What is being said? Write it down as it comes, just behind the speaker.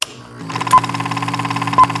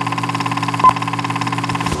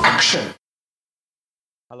Action!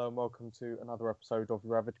 Hello and welcome to another episode of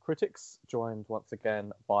Your Average Critics, joined once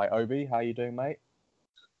again by Obi. How are you doing, mate?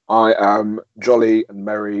 I am jolly and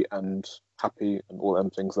merry and happy and all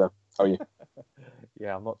them things there. How are you?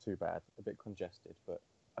 Yeah, I'm not too bad. A bit congested, but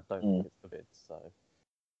I don't think it's the vid, so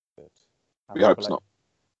good. We hope it's not.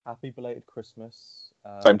 Happy belated Christmas.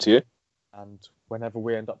 Same to you. And whenever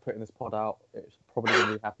we end up putting this pod out, it's probably going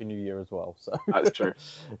to be Happy New Year as well. So That's true.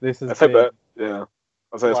 This is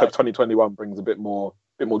Let's hope 2021 brings a bit more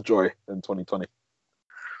joy than 2020.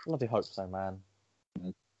 Bloody hope so, man.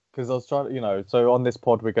 Because I was trying, so on this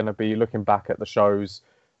pod we're going to be looking back at the shows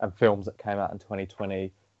and films that came out in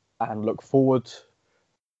 2020 and look forward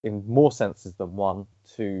in more senses than one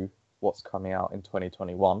to what's coming out in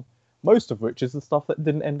 2021. Most of which is the stuff that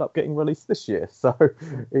didn't end up getting released this year. So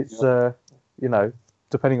it's,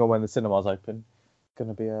 depending on when the cinemas open, going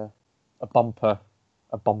to be a bumper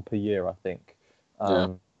year, I think.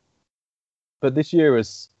 But this year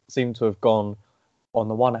has seemed to have gone, on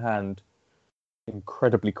the one hand,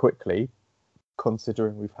 incredibly quickly,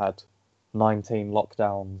 considering we've had 19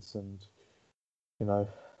 lockdowns and,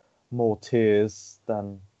 more tears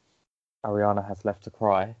than Ariana has left to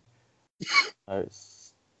cry. But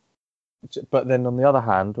then on the other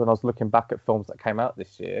hand, when I was looking back at films that came out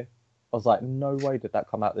this year, I was like, no way did that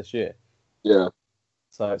come out this year. Yeah.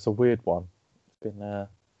 So it's a weird one. It's been, a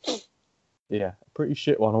pretty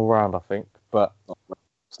shit one all round, I think. But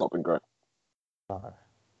it's not been great. No.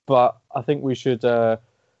 But I think we should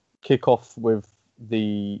kick off with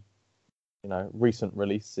the, recent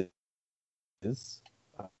releases.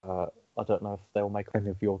 I don't know if they'll make any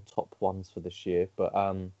of your top ones for this year, but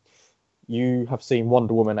you have seen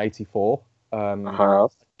Wonder Woman 84. I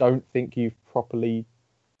don't think you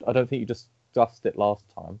discussed it last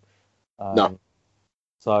time. No.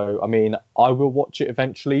 So, I mean, I will watch it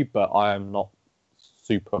eventually, but I am not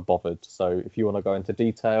super bothered. So if you want to go into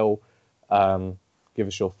detail, give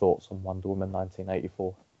us your thoughts on Wonder Woman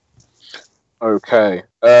 1984. Okay.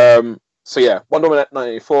 So yeah, Wonder Woman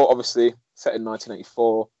 1984, obviously set in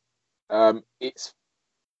 1984. It's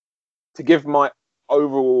to give my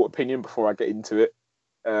overall opinion before I get into it.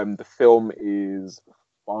 The film is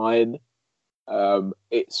fine.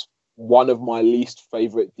 It's one of my least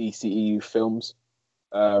favorite DCEU films.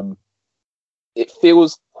 It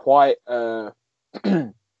feels quite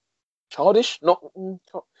childish, not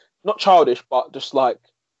childish, but just like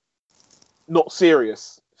not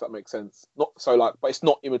serious, if that makes sense. Not so like, but it's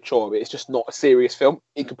not immature. But it's just not a serious film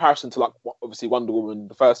in comparison to like obviously Wonder Woman,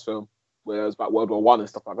 the first film, where it was about World War One and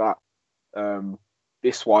stuff like that.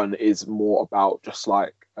 This one is more about just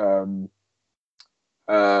like what's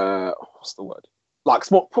the word? Like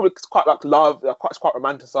it's more probably quite like love. It's quite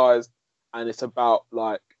romanticized, and it's about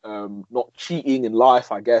like not cheating in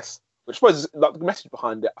life, I guess. Which I suppose like the message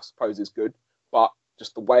behind it, I suppose, is good, but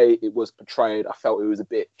just the way it was portrayed, I felt it was a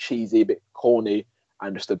bit cheesy, a bit corny,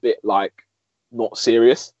 and just a bit like not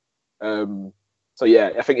serious. So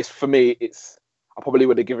yeah, I think for me, I probably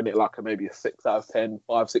would have given it like maybe a 6 out of 10,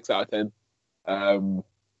 5, 6 out of 10.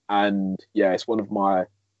 And yeah, it's one that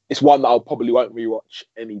I probably won't rewatch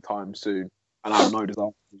anytime soon, and I have no desire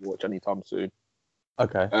to watch anytime soon.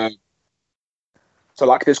 Okay. So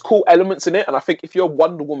like, there's cool elements in it, and I think if you are a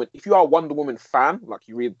Wonder Woman fan, like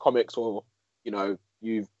you read comics or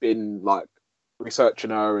you've been like researching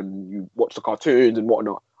her and you watch the cartoons and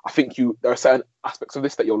whatnot, I think there are certain aspects of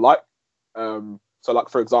this that you'll like. So like,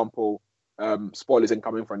 for example, spoilers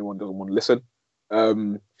incoming for anyone who doesn't want to listen.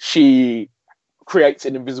 She creates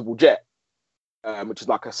an invisible jet, which is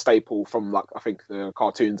like a staple from like I think the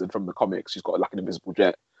cartoons and from the comics. She's got like an invisible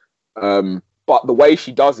jet. But the way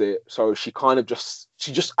she does it, so she her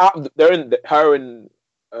and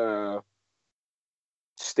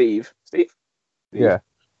Steve, yeah,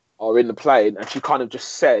 are in the plane, and she kind of just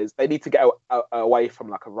says they need to get away from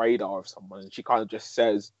like a radar of someone, and she kind of just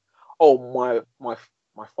says, "Oh, my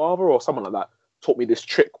father or someone like that taught me this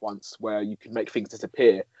trick once where you can make things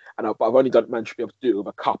disappear, but I've only managed to be able to do it with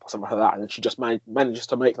a cup or something like that." And then she just manages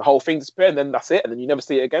to make the whole thing disappear, and then that's it, and then you never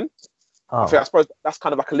see it again. Oh. I suppose that's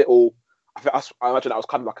kind of like a little. I imagine that was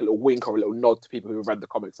kind of like a little wink or a little nod to people who have read the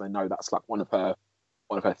comics and they know that's like one of her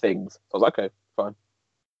things. So I was like, okay, fine.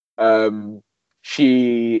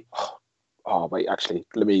 Wait, actually,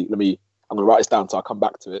 let me. I'm gonna write this down so I'll come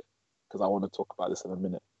back to it because I want to talk about this in a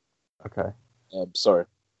minute. Okay. Sorry.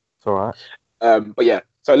 It's all right. But yeah,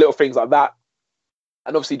 so little things like that,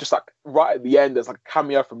 and obviously just like right at the end, there's like a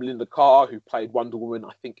cameo from Linda Carr who played Wonder Woman,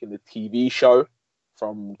 I think, in the TV show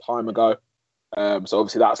from time ago. So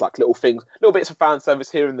obviously that's like little things, little bits of fan service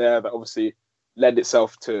here and there that obviously lend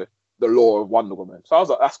itself to the lore of Wonder Woman. So I was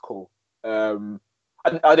like, that's cool. I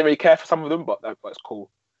didn't really care for some of them, but it's cool.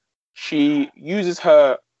 She uses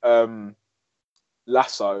her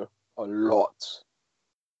lasso a lot.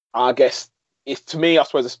 I guess it's, to me, I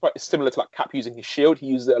suppose it's similar to like Cap using his shield. He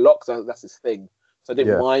uses it a lot because that's his thing. So I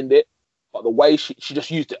didn't mind it. But the way she just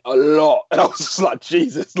used it a lot, and I was just like,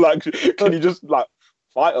 Jesus, like, can you just like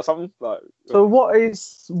fight or something? Like, so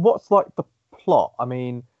what's like the plot? I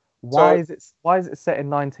mean, why is it set in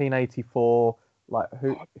 1984? Like,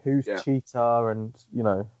 who's Cheetah, and you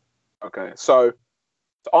know? Okay, so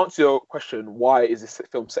to answer your question, why is this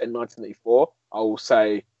film set in 1984? I will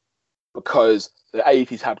say because the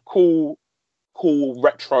 80s had cool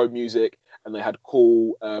retro music, and they had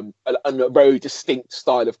cool and a very distinct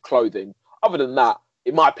style of clothing. Other than that,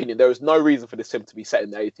 in my opinion, there is no reason for this film to be set in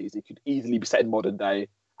the 80s. It could easily be set in modern day,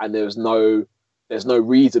 and there's no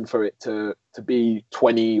reason for it to be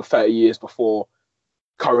 20 or 30 years before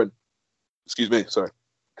current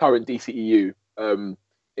DCEU.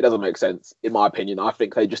 It doesn't make sense, in my opinion. I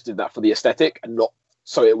think they just did that for the aesthetic and not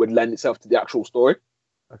so it would lend itself to the actual story.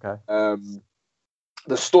 Okay.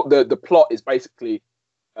 The plot is basically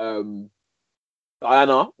Diana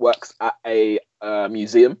works at a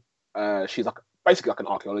museum. She's basically like an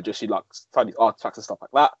archaeologist. She like studies artifacts and stuff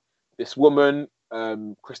like that. This woman,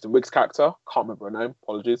 Kristen Wiig's character, can't remember her name,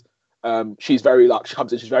 apologies. She's very she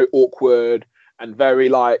comes in, she's very awkward and very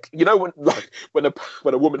like, you know, when a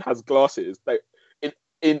woman has glasses,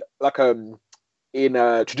 in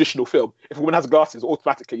traditional film, if a woman has glasses,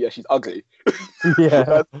 automatically, she's ugly.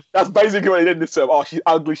 Yeah. that's basically what it is in this film. Oh, she's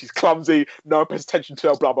ugly, she's clumsy, no one pays attention to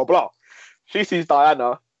her, blah, blah, blah. She sees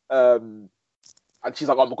Diana, and she's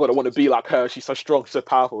like, oh my God, I want to be like her. She's so strong, she's so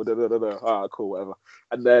powerful. Da, da, da, da. Ah, cool, whatever.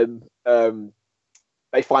 And then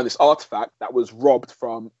they find this artifact that was robbed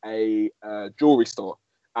from a jewelry store.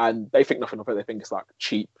 And they think nothing of it. They think it's like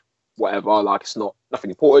cheap, whatever, like it's not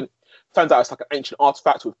nothing important. Turns out it's like an ancient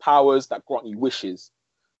artifact with powers that grant you wishes.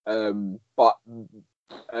 But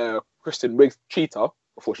Kristen Wiig's Cheetah,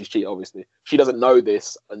 before she's Cheetah, obviously, she doesn't know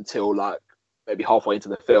this until like maybe halfway into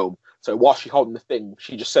the film. So while she's holding the thing,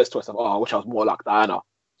 she just says to herself, "Oh, I wish I was more like Diana."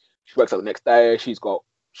 She wakes up the next day. She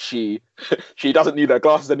doesn't need her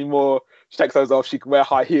glasses anymore. She takes those off. She can wear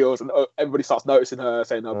high heels, and everybody starts noticing her,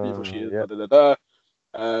 saying how beautiful she is. Yeah. Da, da, da, da.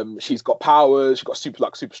 She's got powers. She's got super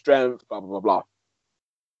strength. Blah blah blah blah.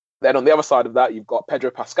 Then on the other side of that, you've got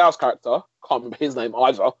Pedro Pascal's character. Can't remember his name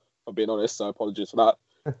either, if I'm being honest, so apologies for that.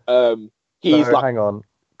 Hang on.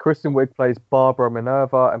 Kristen Wiig plays Barbara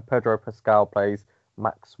Minerva, and Pedro Pascal plays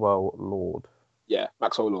Maxwell Lord. Yeah,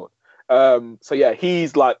 Maxwell Lord. So yeah,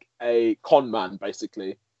 he's like a con man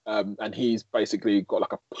basically, and he's basically got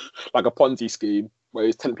like a Ponzi scheme where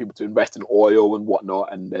he's telling people to invest in oil and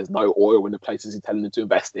whatnot, and there's no oil in the places he's telling them to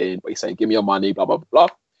invest in, but he's saying, "Give me your money," blah blah blah.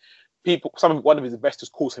 One of his investors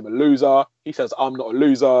calls him a loser. He says, "I'm not a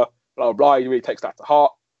loser," blah blah blah. He really takes that to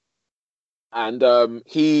heart, and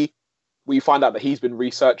we find out that he's been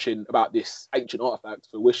researching about this ancient artifact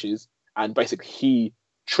for wishes, and basically he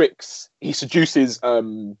seduces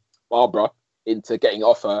Barbara into getting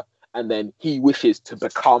off her, and then he wishes to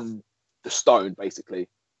become the stone, basically.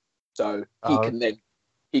 So he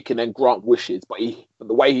can then grant wishes, but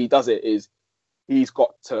the way he does it is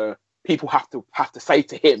people have to say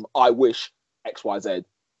to him, "I wish X, Y, Z,"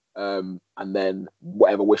 and then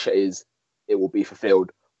whatever wish it is, it will be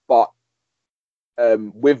fulfilled. But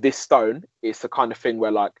with this stone, it's the kind of thing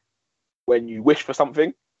where like when you wish for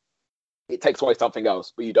something, it takes away something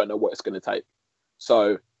else, but you don't know what it's going to take.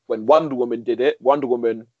 So when Wonder Woman did it,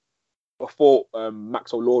 before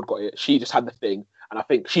Maxwell Lord got it, she just had the thing, and I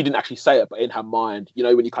think she didn't actually say it, but in her mind, you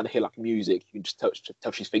know, when you kind of hear like music, you can just tell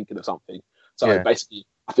she's thinking of something. So basically,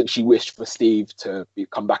 I think she wished for Steve to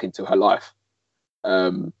come back into her life,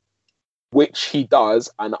 which he does,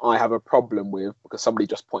 and I have a problem with because somebody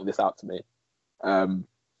just pointed this out to me.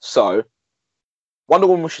 So Wonder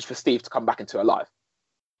Woman wishes for Steve to come back into her life.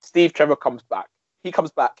 Steve Trevor comes back. He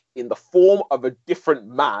comes back in the form of a different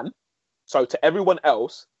man. So to everyone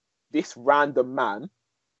else, this random man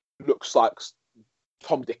looks like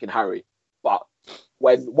Tom, Dick, and Harry. But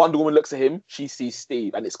when Wonder Woman looks at him, she sees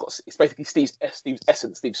Steve, and it's basically Steve's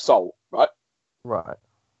essence, Steve's soul, right? Right.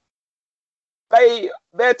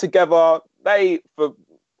 They're together. For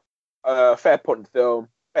a fair point in the film,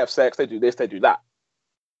 they have sex. They do this. They do that.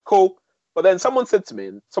 Cool. But then someone said to me,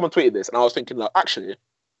 and someone tweeted this, and I was thinking, like, actually,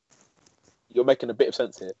 you're making a bit of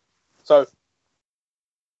sense here. So,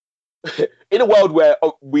 in a world where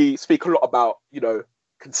we speak a lot about, you know,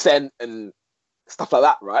 consent and stuff like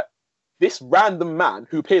that, right? This random man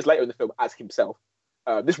who appears later in the film as himself,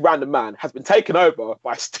 this random man has been taken over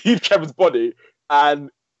by Steve Trevor's body and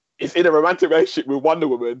is in a romantic relationship with Wonder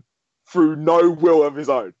Woman through no will of his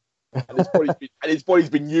own. And his body's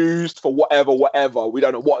been used for whatever. We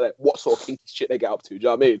don't know what sort of kinky shit they get up to. Do you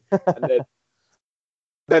know what I mean?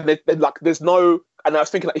 And then like there's no. And I was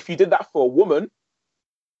thinking, like, if you did that for a woman,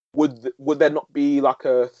 would there not be like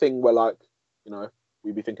a thing where, like, you know,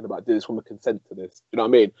 we'd be thinking about, did this woman consent to this? You know what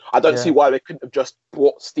I mean? I don't see why they couldn't have just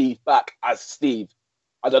brought Steve back as Steve.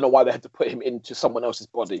 I don't know why they had to put him into someone else's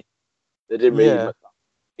body. They didn't really.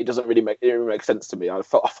 It didn't really make sense to me. I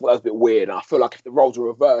thought that was a bit weird, and I feel like if the roles were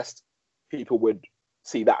reversed, people would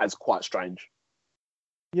see that as quite strange.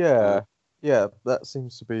 Yeah, that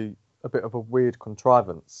seems to be a bit of a weird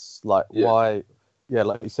contrivance. Like, why? Yeah,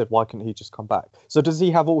 like you said, why couldn't he just come back? So does he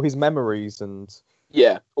have all his memories and?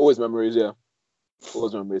 Yeah, all his memories. Yeah, all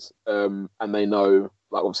his memories. And they know,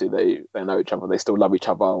 like, obviously they know each other. They still love each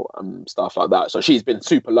other and stuff like that. So she's been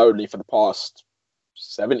super lonely for the past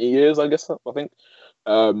 70 years, I guess. I think.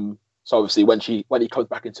 So obviously when he comes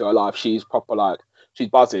back into her life, she's proper, like, she's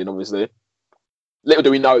buzzing, obviously. Little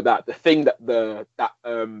do we know that the thing that the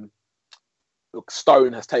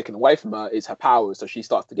stone has taken away from her is her powers, so she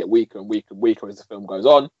starts to get weaker and weaker and weaker as the film goes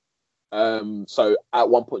on. So at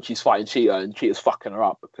one point she's fighting Cheetah, and Cheetah's fucking her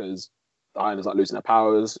up because Diana's like losing her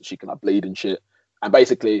powers, she can like bleed and shit. And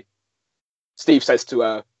basically Steve says to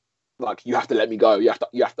her, like, you have to let me go. You have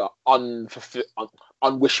to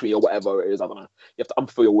unwish me, or whatever it is. I don't know. You have to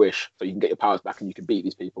unfulfill your wish so you can get your powers back and you can beat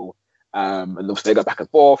these people. And obviously they go back and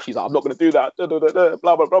forth. She's like, I'm not going to do that. Blah,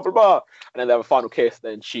 blah, blah, blah, blah. And then they have a final kiss.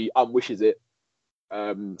 Then she unwishes it.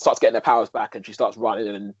 Starts getting their powers back, and she starts running.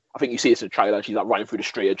 And I think you see this in the trailer. She's like running through the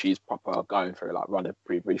street, and she's proper going through, like, running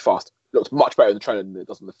pretty, really fast. It looks much better in the trailer than it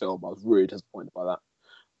does in the film. I was really disappointed by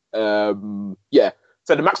that. Yeah.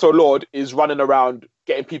 So the Maxwell Lord is running around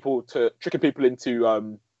tricking people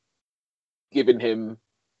into giving him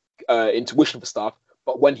into wishing for stuff.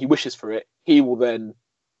 But when he wishes for it, he will then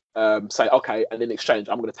say, okay, and in exchange,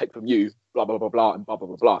 I'm going to take from you, blah, blah, blah, blah, and blah, blah,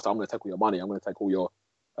 blah, blah. So I'm going to take all your money. I'm going to take all your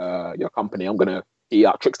company. He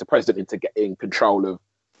tricks the president into getting control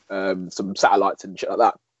of some satellites and shit like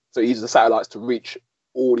that. So he uses the satellites to reach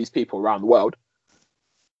all these people around the world.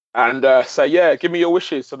 And say, yeah, give me your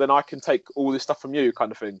wishes so then I can take all this stuff from you,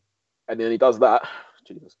 kind of thing. And then he does that.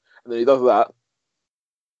 Jesus. And then he does that.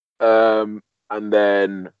 And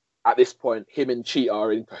then at this point, him and Cheetah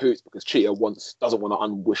are in cahoots because Cheetah doesn't want to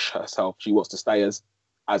unwish herself. She wants to stay as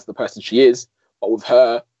the person she is. But with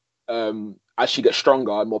her, as she gets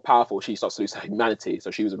stronger and more powerful, she starts to lose her humanity.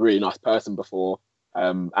 So she was a really nice person before.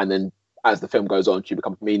 And then as the film goes on, she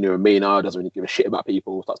becomes meaner and meaner, doesn't really give a shit about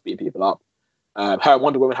people, starts beating people up. Her and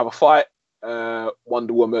Wonder Woman have a fight.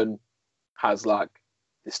 Wonder Woman has, like,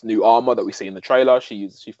 this new armor that we see in the trailer. She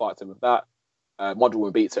fights her with that. Wonder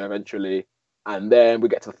Woman beats her eventually. And then we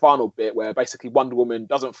get to the final bit where basically Wonder Woman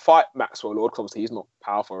doesn't fight Maxwell Lord, because obviously he's not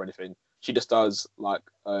powerful or anything. She just does, like,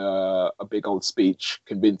 a big old speech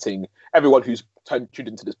convincing everyone who's tuned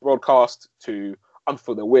into this broadcast to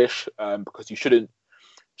unfulfill their wish, because you shouldn't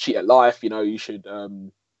cheat at life. You know, you should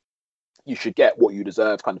get what you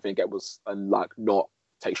deserve, kind of thing. And like, not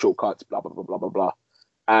take shortcuts, blah, blah, blah, blah, blah, blah.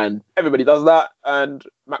 And everybody does that. And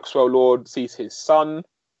Maxwell Lord sees his son,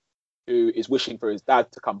 who is wishing for his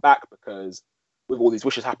dad to come back, because with all these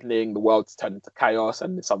wishes happening, the world's turned into chaos,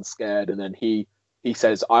 and his son's scared. And then he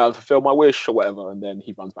says, I unfulfilled my wish, or whatever. And then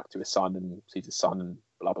he runs back to his son and sees his son, and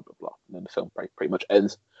blah, blah, blah, blah. And then the film pretty much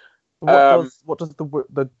ends. What does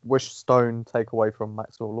the wish stone take away from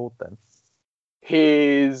Maxwell Lord then?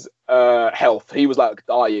 His health. He was, like,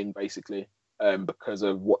 dying basically, because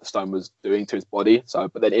of what the stone was doing to his body. So,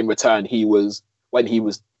 but then in return, when he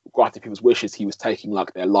was granting people's wishes, he was taking,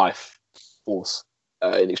 like, their life force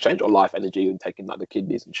in exchange, or life energy, and taking, like, the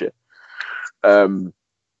kidneys and shit.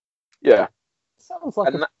 Yeah, sounds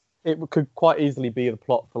like it could quite easily be the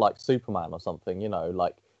plot for, like, Superman or something. You know,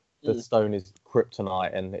 like, the stone is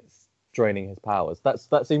kryptonite and it's draining his powers.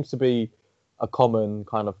 That seems to be a common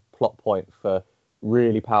kind of plot point for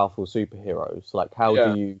really powerful superheroes. Like, how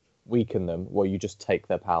do you weaken them? Well, you just take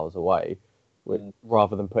their powers away,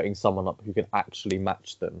 rather than putting someone up who can actually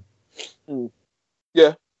match them.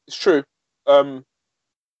 Yeah, it's true.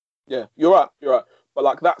 Yeah, you're right. But,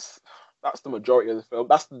 like, that's the majority of the film.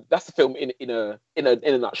 That's the film in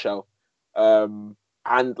a nutshell. And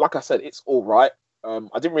like I said, it's all right.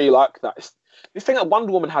 I didn't really like that. This thing that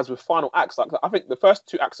Wonder Woman has with final acts, like, I think the first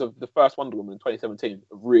two acts of the first Wonder Woman in 2017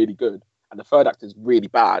 are really good, and the third act is really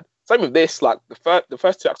bad. Same with this. Like, the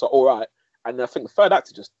first two acts are all right, and I think the third act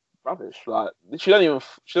is just rubbish. Like, she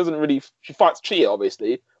fights Cheetah,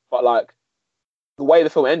 obviously, but, like, the way the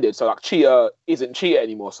film ended, so, like, Cheetah isn't Cheetah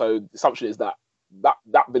anymore. So the assumption is that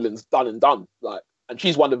villain's done and done. Like, and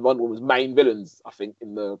she's one of Wonder Woman's main villains, I think,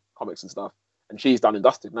 in the comics and stuff. And she's done and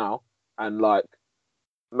dusted now. And like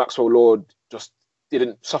Maxwell Lord just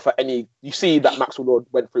didn't suffer any. You see that Maxwell Lord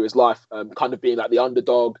went through his life, kind of being like the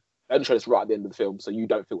underdog. They only show this right at the end of the film, so you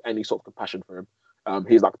don't feel any sort of compassion for him.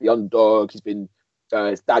 He's like the underdog. He's been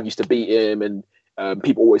his dad used to beat him, and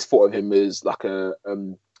people always thought of him as like a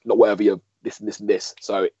not worthy of this and this and this.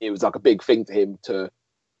 So it was like a big thing to him to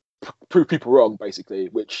prove people wrong, basically.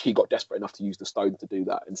 Which he got desperate enough to use the stone to do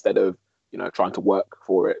that instead of trying to work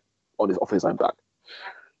for it off his own back.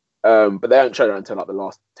 But they don't show it until like the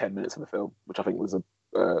last 10 minutes of the film, which I think was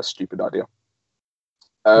a stupid idea.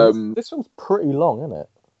 This film's pretty long, isn't it?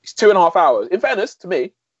 It's 2.5 hours. In fairness, to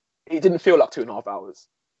me, it didn't feel like 2.5 hours.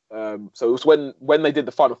 So it was when they did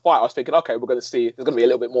the final fight, I was thinking, okay, we're going to see, there's going to be a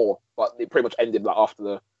little bit more, but it pretty much ended like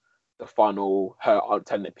after the final, her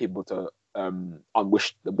telling people to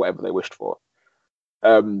unwish whatever they wished for.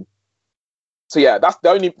 So yeah, that's the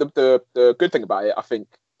only the good thing about it. I think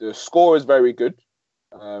the score is very good.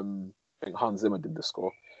 I think Hans Zimmer did the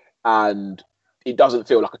score, and it doesn't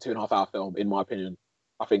feel like a 2.5 hour film, in my opinion.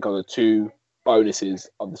 I think on the two bonuses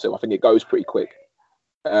of the film, I think it goes pretty quick.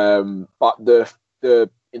 But the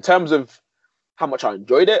in terms of how much I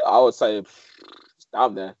enjoyed it, I would say it's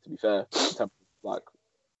down there, to be fair, in terms of like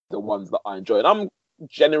the ones that I enjoyed. I'm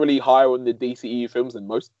generally higher on the DCEU films than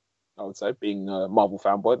most, I would say, being a Marvel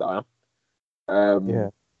fanboy that I am. Yeah.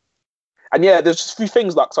 And yeah, there's just a few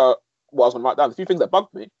things like, so what I was going to write down, a few things that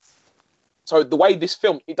bugged me. So the way this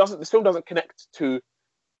film doesn't connect to,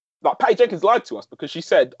 like, Patty Jenkins lied to us because she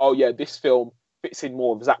said, oh yeah, this film fits in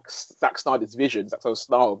more of Zack Snyder's vision, Zack Snyder's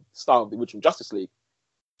style of the original Justice League.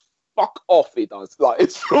 Fuck off, it does. Like,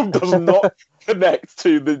 this film does not connect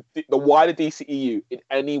to the wider DCEU in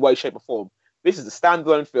any way, shape, or form. This is a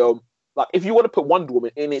standalone film. Like, if you want to put Wonder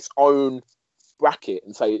Woman in its own bracket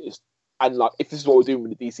and say it's, and like, if this is what we're doing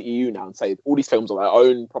with the DCEU now, and say all these films are their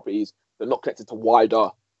own properties, they're not connected to wider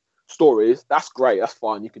stories, that's great, that's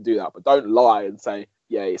fine, you can do that. But don't lie and say,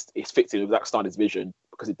 yeah, it's fits in with Zack Snyder's vision,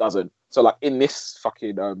 because it doesn't. So like in this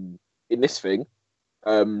fucking in this thing,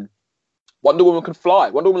 Wonder Woman can fly.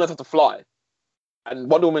 Wonder Woman learns how to fly, and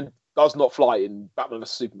Wonder Woman does not fly in Batman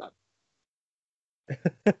vs Superman.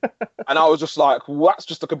 And I was just like, well, that's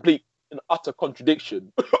just a complete and utter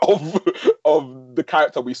contradiction of the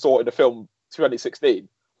character we saw in the film 2016.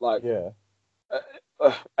 Like, yeah.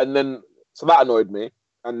 And then so that annoyed me.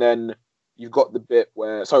 And then you've got the bit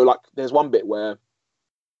where, so like, there's one bit where,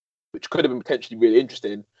 which could have been potentially really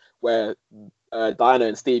interesting, where Diana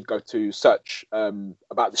and Steve go to search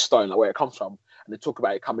about the stone, like where it comes from, and they talk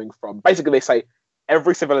about it coming from. Basically, they say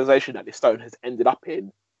every civilization that this stone has ended up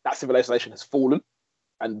in, that civilization has fallen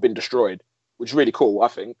and been destroyed, which is really cool, I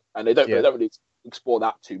think. And they don't really explore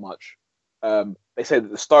that too much. They say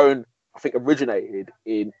that the stone, I think, originated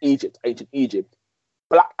in Egypt, ancient Egypt.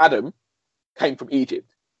 Black Adam came from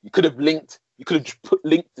Egypt. You could have linked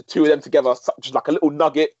the two of them together, such as like a little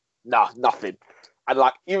nugget. Nah, nothing. And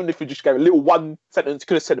like, even if you just gave a little one sentence, you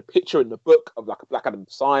could have said a picture in the book of like a Black Adam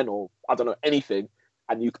sign, or I don't know, anything,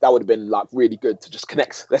 and that would have been like really good to just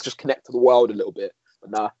connect. Let's just connect to the world a little bit.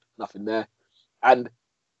 But nah, nothing there. And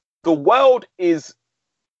the world is,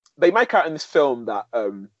 they make out in this film that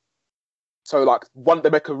so like they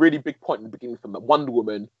make a really big point in the beginning from that Wonder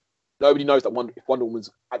Woman, nobody knows that if Wonder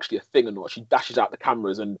Woman's actually a thing or not. She dashes out the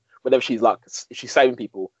cameras, and whenever she's like, if she's saving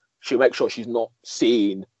people, she'll make sure she's not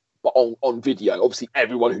seen, but on video. Obviously,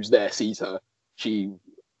 everyone who's there sees her. She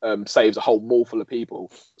saves a whole mall full of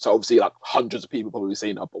people. So obviously, like, hundreds of people probably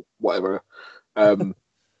seen her, but whatever. And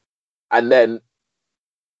then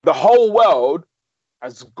the whole world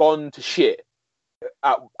has gone to shit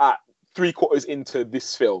at 3/4 into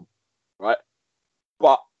this film, right?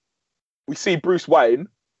 But we see Bruce Wayne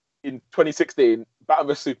in 2016, Batman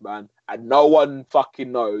vs Superman, and no one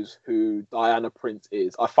fucking knows who Diana Prince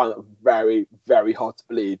is. I find that very, very hard to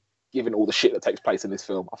believe, given all the shit that takes place in this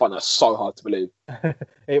film. I find that so hard to believe.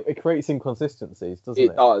 It creates inconsistencies, doesn't it?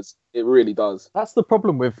 It does. It really does. That's the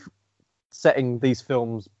problem with setting these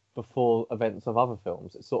films before events of other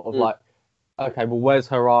films. It's sort of like, okay, well, where's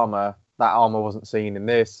her armor? That armor wasn't seen in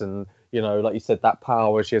this, and like you said, that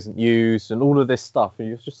power she hasn't used, and all of this stuff. And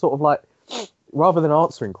you're just sort of like, rather than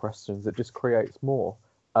answering questions, it just creates more.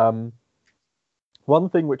 One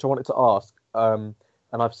thing which I wanted to ask, and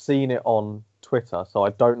I've seen it on Twitter, so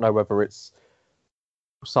I don't know whether it's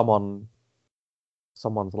someone's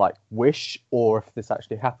like wish or if this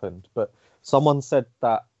actually happened, but someone said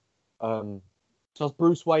that does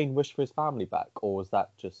Bruce Wayne wish for his family back, or was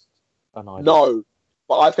that just an idea? No,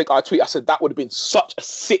 but I think I said that would have been such a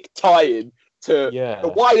sick tie-in to Yeah. the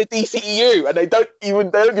wider DCEU, and they don't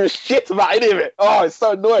give a shit about any of it. Oh, it's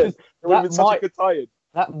so annoying. It would have been such a good tie-in.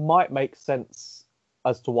 That might make sense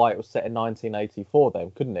as to why it was set in 1984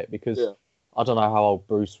 then, couldn't it? Because I don't know how old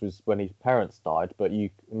Bruce was when his parents died, but you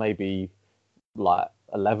maybe like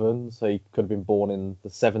 11, so he could have been born in the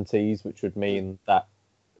 70s, which would mean that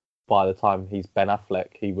by the time he's Ben Affleck,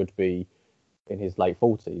 he would be in his late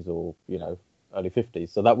 40s or, early 50s.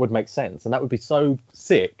 So that would make sense. And that would be so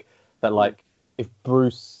sick that, like, if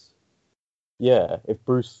Bruce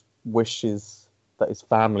wishes that his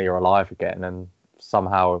family are alive again, and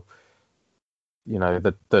somehow,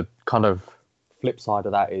 the kind of flip side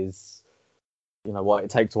of that is, what it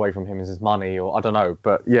takes away from him is his money, or I don't know.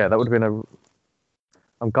 But yeah, that would have been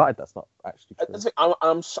I'm gutted that's not actually true.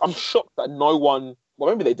 I'm shocked that no one. Well,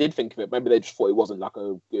 maybe they did think of it. Maybe they just thought it wasn't like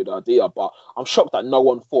a good idea. But I'm shocked that no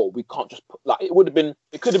one thought we can't just put like it would have been.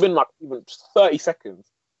 It could have been like even just 30 seconds,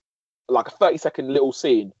 like a 30-second little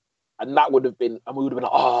scene, and that would have been. And we would have been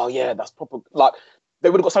like, oh yeah, that's proper. Like they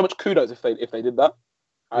would have got so much kudos if they did that.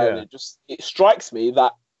 And it strikes me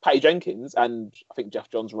that Patty Jenkins, and I think Jeff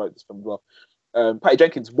Johns wrote this film as well. Patty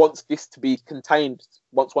Jenkins wants this to be contained.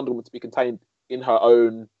 Wants Wonder Woman to be contained in her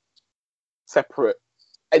own separate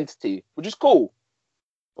entity, which is cool.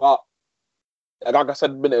 But like I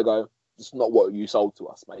said a minute ago, it's not what you sold to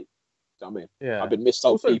us, mate. You know what I mean? Yeah. I've been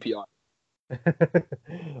missold PPI.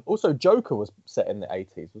 Also, Joker was set in the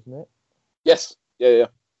 80s, wasn't it? Yes. Yeah.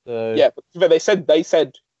 So... Yeah, but they said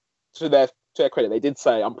to their credit, they did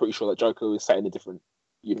say, I'm pretty sure that Joker was set in a different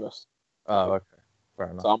universe. Oh, okay.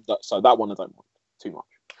 Fair enough. So that one I don't want too much.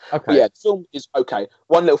 Okay. But yeah, the film is okay.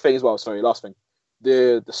 One little thing as well, sorry, last thing.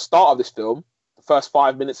 The start of this film, the first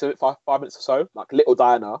 5 minutes of it, five minutes or so, like little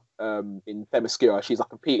Diana in Themyscira, she's like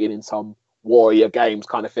competing in some warrior games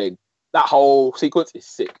kind of thing. That whole sequence is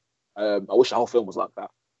sick. I wish the whole film was like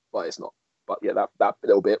that, but it's not. But yeah, that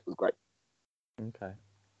little bit was great. Okay.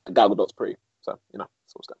 And Gal Gadot's pretty, so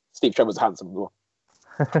it's good. Steve Trevor's handsome as well.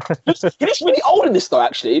 He looks really old in this though,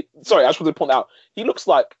 actually. Sorry, I just wanted to point out, he looks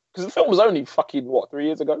like, because the film was only fucking, 3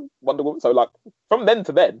 years ago, Wonder Woman, so like, from then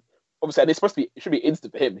to then, obviously, and it should be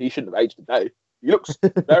instant for him, he shouldn't have aged a day. He looks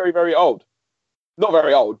very, very old. Not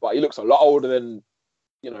very old, but he looks a lot older than,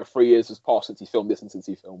 3 years has passed since he filmed this and since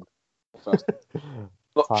he filmed the first.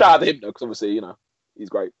 Shout out to him though, because obviously, he's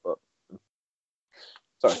great, but...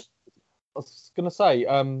 Sorry. I was going to say,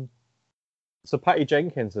 so Patty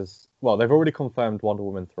Jenkins they've already confirmed Wonder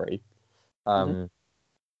Woman 3.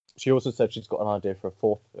 She also said she's got an idea for a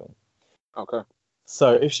 4th film. Okay.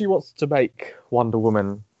 So if she wants to make Wonder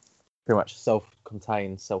Woman pretty much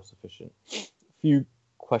self-contained, self-sufficient, a few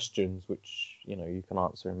questions which, you can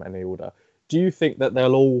answer in any order. Do you think that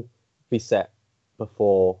they'll all be set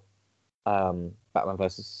before Batman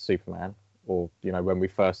vs. Superman? Or, when we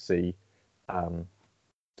first see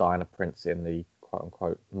Diana Prince in the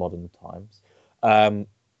quote-unquote modern times?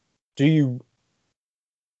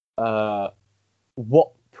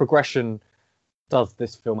 What progression does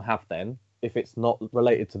this film have then, if it's not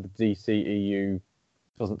related to the DCEU,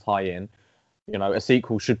 doesn't tie in? A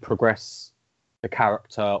sequel should progress the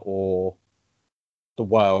character or the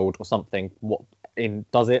world or something.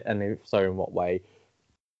 Does it, and if so, in what way?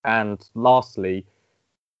 And lastly,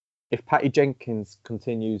 if Patty Jenkins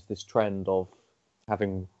continues this trend of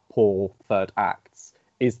having poor third acts,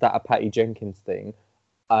 is that a Patty Jenkins thing?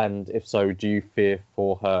 And if so, do you fear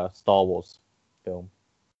for her Star Wars film?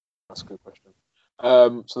 That's a good question.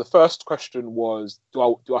 So the first question was, do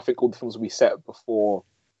I think all the films will be set before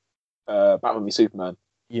Batman v Superman?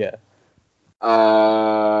 Yeah.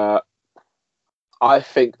 I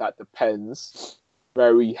think that depends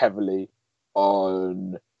very heavily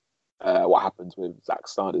on what happens with Zack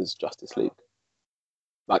Snyder's Justice League.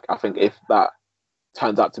 Like, I think if that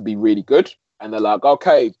turns out to be really good, and they're like,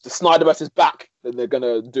 okay, the Snyderverse is back, then they're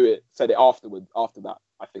gonna set it after that.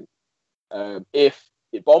 I think if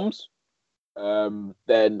it bombs,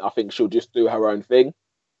 then I think she'll just do her own thing,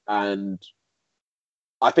 and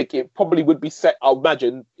I think it probably would be set. I'll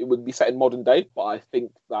imagine it would be set in modern day, but I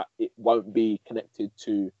think that it won't be connected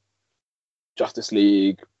to Justice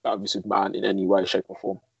League, Batman v Superman in any way, shape, or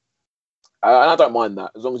form. And I don't mind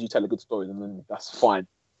that as long as you tell a good story, then that's fine. In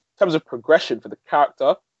terms of progression for the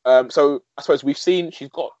character, so I suppose we've seen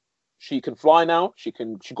she can fly now. She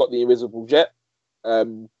got the invisible jet.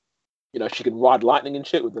 She can ride lightning and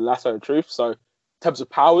shit with the lasso of truth. So in terms of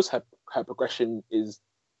powers, her progression is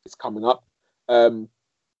coming up. I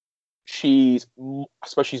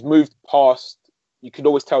suppose she's moved past. You can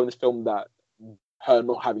always tell in this film that her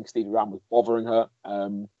not having Stevie around was bothering her.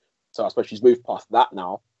 So I suppose she's moved past that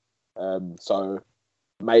now. So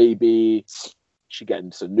maybe she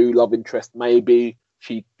gets a new love interest, maybe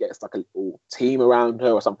she gets like a little team around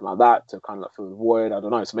her or something like that to kind of like fill the void. I don't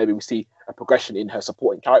know. So maybe we see a progression in her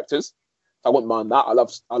supporting characters. I wouldn't mind that. I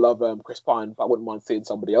love Chris Pine, but I wouldn't mind seeing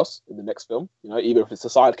somebody else in the next film. You know, either if it's a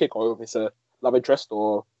sidekick or if it's a love interest,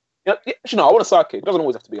 or I want a sidekick. It doesn't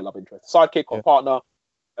always have to be a love interest. A sidekick or partner.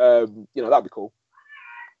 That'd be cool.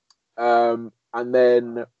 And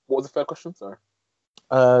then what was the third question? Sorry.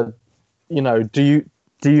 Do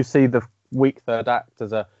you see the weak third act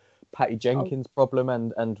as a Patty Jenkins problem,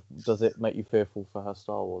 and does it make you fearful for her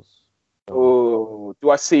Star Wars? Oh, do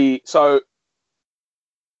I see? So,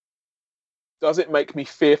 does it make me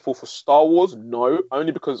fearful for Star Wars? No,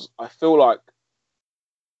 only because I feel like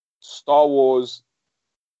Star Wars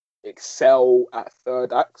excel at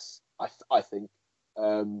third acts. I think,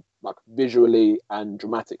 like visually and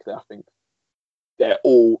dramatically, I think they're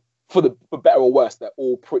all for better or worse, they're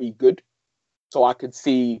all pretty good. So I could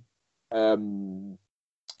see the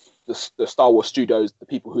Star Wars studios, the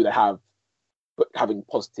people who they have, but having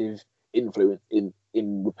positive influence in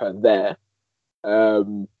with her there.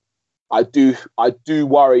 I do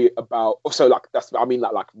worry about also like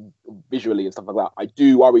like visually and stuff like that. I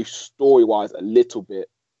do worry story wise a little bit.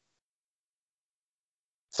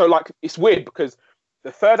 So like it's weird because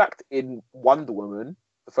the third act in Wonder Woman,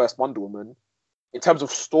 the first Wonder Woman, in terms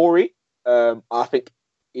of story, I think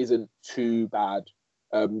isn't too bad.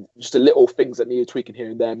 Just a little things that need tweaking here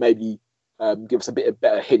and there. Maybe give us a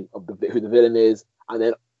better hint of who the villain is, and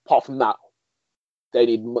then apart from that, they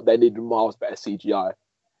need miles better CGI.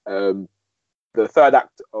 The third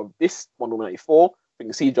act of this Wonder Woman 84, I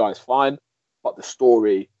think the CGI is fine, but the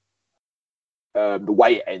story, the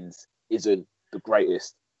way it ends, isn't the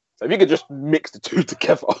greatest. So if you could just mix the two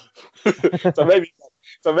together, so maybe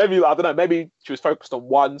I don't know. Maybe she was focused on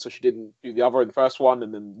one, so she didn't do the other in the first one,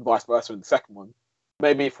 and then vice versa in the second one.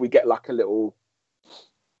 Maybe if we get like a little,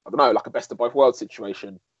 I don't know, like a best of both worlds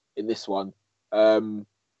situation in this one. In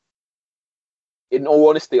all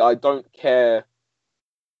honesty, I don't care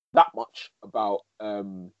that much about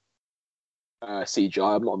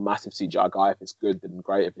CGI. I'm not a massive CGI guy. If it's good, then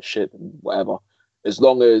great. If it's shit, then whatever. As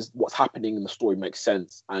long as what's happening in the story makes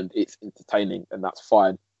sense and it's entertaining, then that's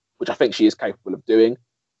fine. Which I think she is capable of doing.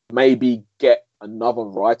 Maybe get another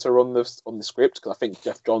writer on the script, because I think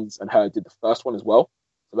Jeff Johns and her did the first one as well.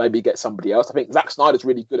 So maybe get somebody else. I think Zack Snyder's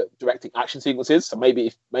really good at directing action sequences, so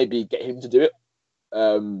maybe get him to do it.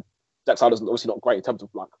 Zack Snyder's obviously not great in terms of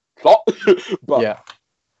like plot, but yeah.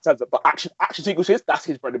 But action sequences, that's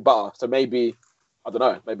his bread and butter. So maybe I don't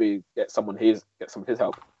know. Maybe get some of his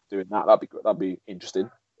help doing that. That'd be good. That'd be interesting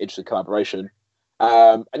collaboration.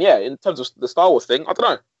 And yeah, in terms of the Star Wars thing, I don't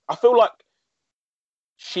know. I feel like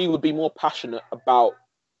she would be more passionate about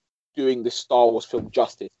doing this Star Wars film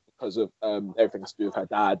justice because of everything has to do with her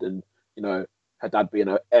dad, and her dad being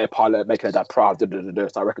an air pilot, making her dad proud. So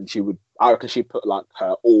I reckon she'd put like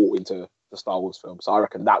her all into the Star Wars film. So I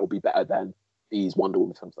reckon that would be better than these Wonder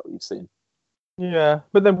Woman films that we've seen. Yeah,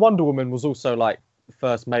 but then Wonder Woman was also like the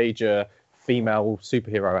first major female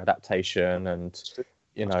superhero adaptation, and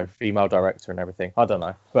female director and everything. I don't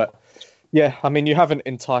know, but yeah, I mean, you haven't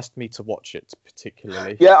enticed me to watch it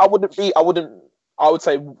particularly. Yeah, I would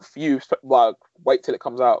say for you, like, wait till it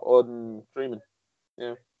comes out on streaming.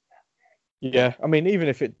 Yeah. Yeah, I mean, even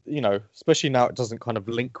if it, especially now it doesn't kind of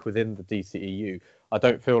link within the DCEU, I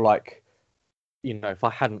don't feel like, if I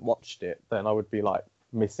hadn't watched it, then I would be like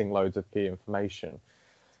missing loads of key information.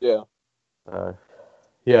 Yeah.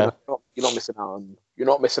 Yeah. You're not missing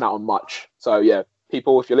out on much. So yeah,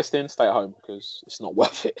 people, if you're listening, stay at home because it's not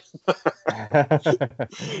worth it.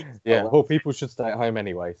 Yeah, well, people should stay at home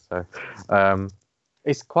anyway. So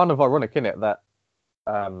it's kind of ironic, isn't it, that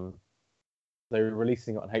they were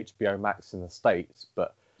releasing it on HBO Max in the States,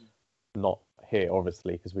 but not here,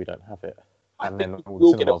 obviously, because we don't have it. And then all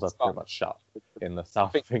the cinemas are pretty much shut in the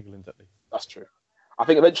south of England, at least. That's true. I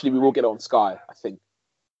think eventually we will get it on Sky, I think.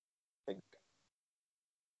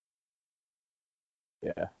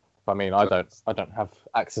 Yeah. I mean, I don't have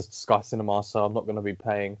access to Sky Cinema, so I'm not going to be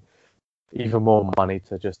paying even more money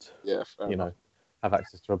to just, have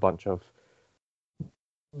access to a bunch of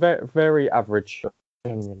very, very average,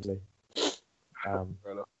 genuinely.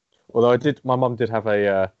 Although my mum did have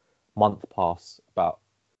a month pass about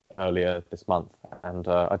earlier this month, and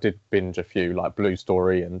I did binge a few, like Blue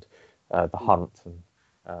Story and The Hunt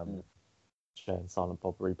and Jay and Silent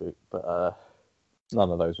Bob reboot, but none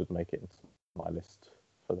of those would make it into my list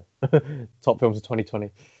for the top films of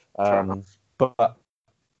 2020. But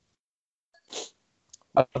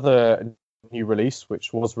other new release,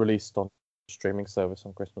 which was released on streaming service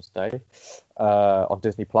on Christmas Day on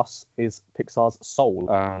Disney Plus, is Pixar's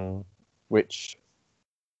Soul, which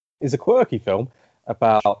is a quirky film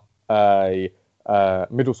about a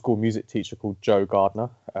middle school music teacher called Joe Gardner,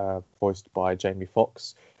 voiced by Jamie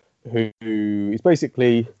Foxx, who is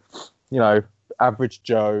basically, average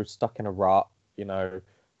Joe stuck in a rut,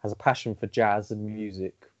 has a passion for jazz and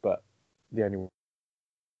music, but the only,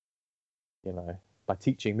 by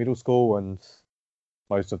teaching middle school, and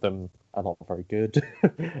most of them are not very good.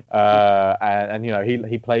 and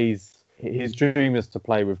he plays. His dream is to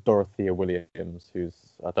play with Dorothea Williams, who's,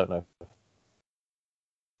 I don't know if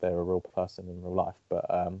they're a real person in real life, but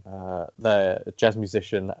they're a jazz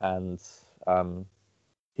musician, and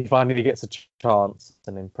he finally gets a chance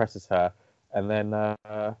and impresses her, and then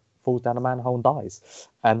falls down a manhole and dies,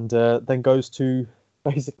 and then goes to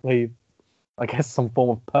basically, I guess, some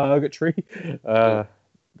form of purgatory, the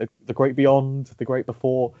great beyond, the great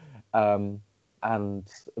before, and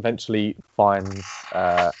eventually finds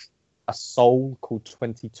a soul called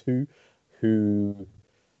 22, who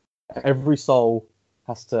every soul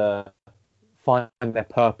has to find their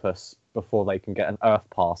purpose before they can get an Earth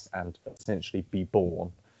pass and essentially be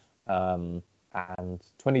born. And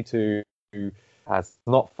 22 has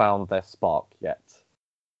not found their spark yet,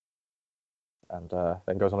 and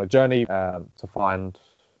then goes on a journey to find,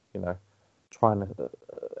 try and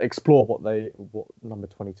explore what number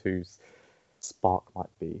 22's spark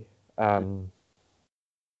might be.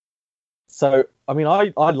 So, I mean,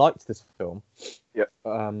 I liked this film. Yeah.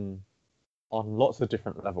 On lots of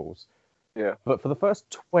different levels. Yeah. But for the first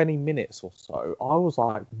 20 minutes or so, I was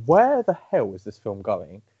like, where the hell is this film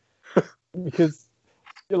going? Because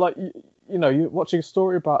you're like, you're watching a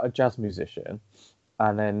story about a jazz musician,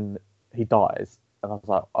 and then he dies. And I was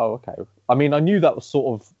like, oh, okay. I mean, I knew that was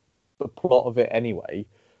sort of the plot of it anyway.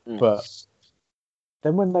 But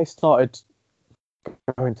then when they started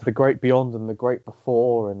going to the great beyond and the great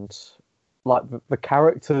before, and like the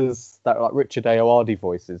characters that are like Richard Ayoade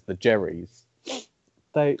voices, the Jerrys,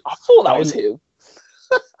 I thought that was him.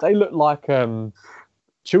 They look like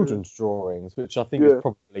children's drawings, which I think is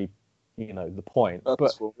probably, the point.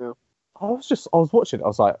 But I was watching it. I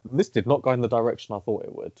was like, this did not go in the direction I thought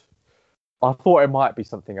it would. I thought it might be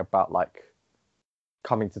something about like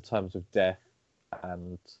coming to terms with death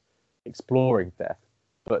and exploring death,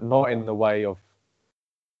 but not in the way of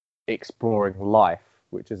exploring life,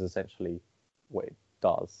 which is essentially what it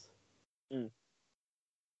does.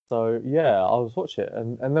 So yeah, I was watching it,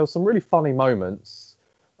 and there were some really funny moments,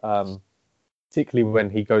 particularly when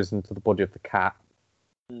he goes into the body of the cat,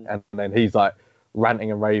 and then he's like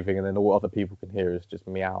ranting and raving, and then all other people can hear is just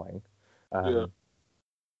meowing. And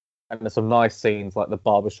there's some nice scenes like the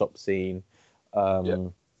barbershop scene,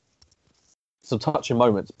 some touching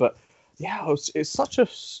moments. But yeah, it's such a,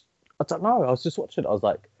 I don't know. I was just watching it. I was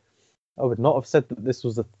like, I would not have said that this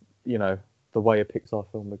was the way a Pixar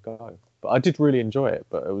film would go. But I did really enjoy it.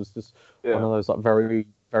 But it was just one of those like very,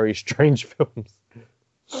 very strange films.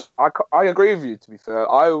 I agree with you, to be fair.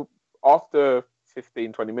 After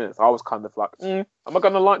 15, 20 minutes, I was kind of like, am I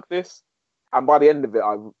going to like this? And by the end of it,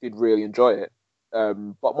 I did really enjoy it.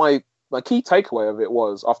 But my key takeaway of it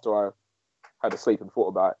was, after I had a sleep and thought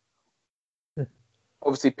about it,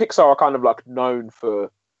 obviously Pixar are kind of like known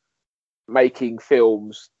for making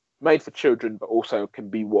films made for children, but also can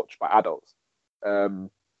be watched by adults. So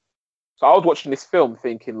I was watching this film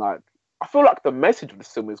thinking, like, I feel like the message of this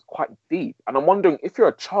film is quite deep. And I'm wondering, if you're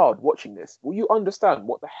a child watching this, will you understand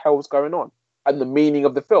what the hell's going on and the meaning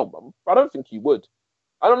of the film? I don't think you would.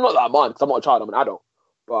 I'm not that I mind, because I'm not a child, I'm an adult.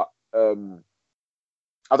 But I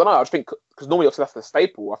don't know, I just think, because normally that's the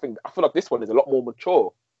staple, I feel like this one is a lot more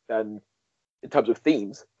mature than, in terms of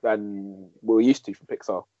themes, than we're used to from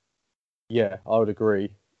Pixar. Yeah, I would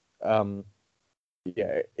agree.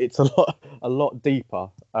 Yeah, it's a lot deeper,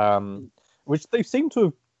 which they seem to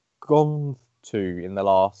have gone to in the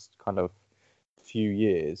last kind of few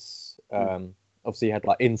years. Obviously, you had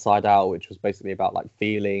like Inside Out, which was basically about like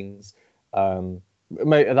feelings. That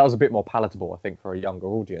was a bit more palatable, I think, for a younger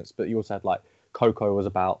audience. But you also had like Coco was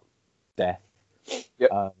about death.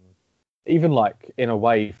 Yep. Even like in a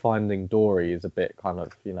way, Finding Dory is a bit kind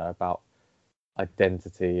of about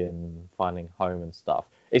identity and finding home and stuff.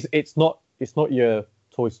 It's not your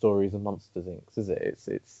Toy Stories and Monsters Inc., is it?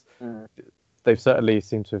 It's they've certainly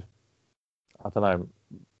seemed to have, I don't know,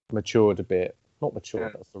 matured a bit. Not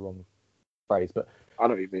matured, that's the wrong phrase, but I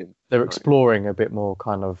know what you mean. They're exploring a bit more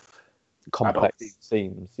kind of complex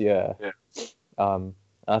themes. Yeah.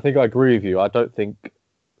 I think I agree with you. I don't think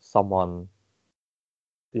someone,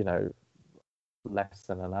 less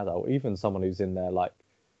than an adult, even someone who's in their like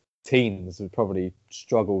teens, would probably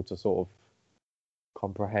struggle to sort of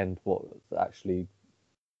comprehend what actually,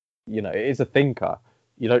 it is a thinker.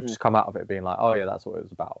 You don't just come out of it being like, oh yeah, that's what it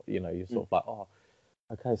was about. You know, you're sort of like, oh,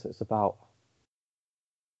 okay, so it's about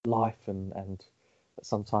life, and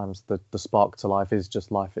sometimes the spark to life is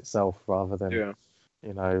just life itself rather than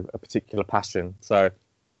you know, a particular passion. So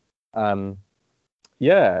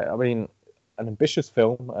yeah, I mean, an ambitious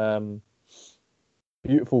film,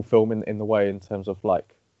 beautiful film in the way, in terms of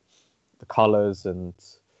like the colors and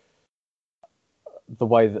the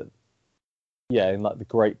way that, yeah, in like The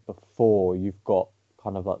Great Before, you've got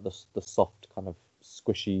kind of like the soft, kind of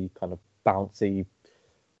squishy, kind of bouncy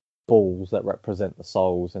balls that represent the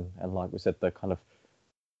souls, and like we said, the kind of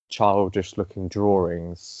childish looking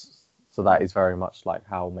drawings. So that is very much like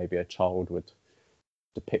how maybe a child would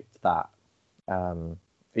depict that.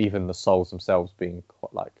 Even the souls themselves being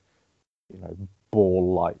quite like, you know,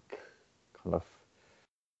 ball like kind of.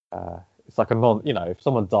 It's like a you know, if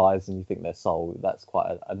someone dies and you think their soul, that's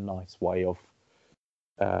quite a nice way of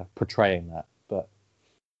portraying that. But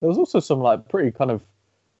there was also some like pretty kind of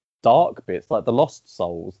dark bits, like the Lost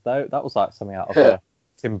Souls. That was like something out of a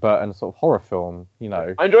Tim Burton sort of horror film, you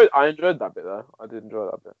know. I enjoyed that bit though. I did enjoy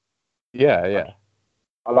that bit. Yeah.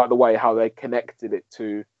 I like the way how they connected it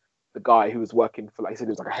to the guy who was working for, like I said,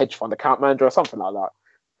 he was like a hedge fund account manager or something like that.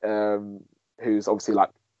 Who's obviously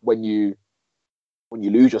like when you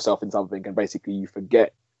lose yourself in something and basically you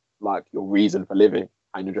forget like your reason for living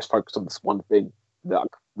and you're just focused on this one thing,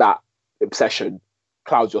 that obsession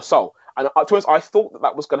clouds your soul. And to be honest, I thought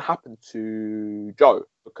that was going to happen to Joe,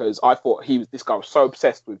 because I thought this guy was so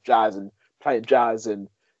obsessed with jazz and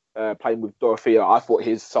playing with Dorothea. I thought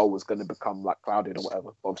his soul was going to become like clouded or whatever.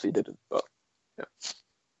 Obviously, it didn't. But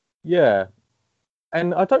yeah,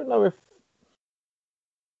 and I don't know if,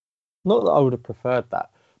 not that I would have preferred that,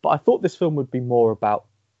 but I thought this film would be more about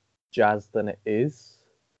jazz than it is.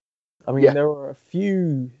 I mean, there are a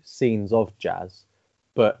few scenes of jazz,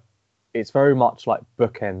 but it's very much like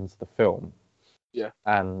bookends the film. Yeah.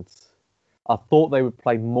 And I thought they would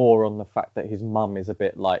play more on the fact that his mum is a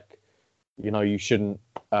bit like, you know, you shouldn't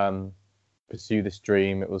pursue this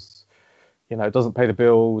dream. It was, you know, it doesn't pay the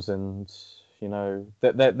bills. And, you know,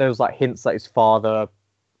 there was like hints that his father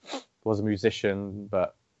was a musician,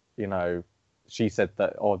 but, you know, she said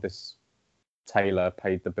that, oh, this tailor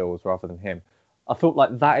paid the bills rather than him. I felt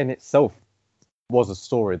like that in itself was a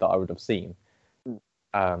story that I would have seen.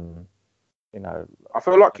 You know, I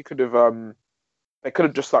feel like you could have, they could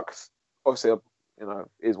have just like, obviously, you know,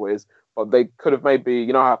 is what it is, but they could have maybe,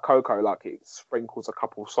 you know how Coco, like, it sprinkles a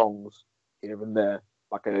couple songs here and there,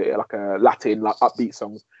 like a Latin, like upbeat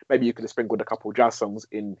songs. Maybe you could have sprinkled a couple jazz songs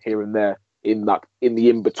in here and there, in the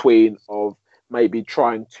in between of maybe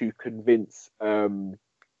trying to convince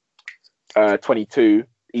 22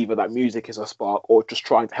 either that music is a spark or just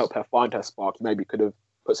trying to help her find her spark. Maybe could have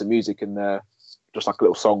put some music in there, just like a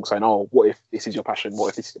little song saying, oh, what if this is your passion? What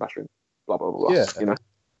if this is your passion? Blah, blah, blah. Yeah. You know?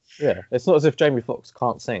 Yeah. It's not as if Jamie Foxx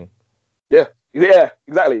can't sing. Yeah,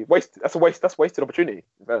 exactly. That's wasted opportunity.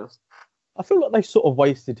 I feel like they sort of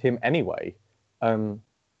wasted him anyway. I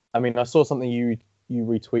mean, I saw something you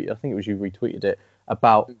retweeted, I think it was you retweeted it,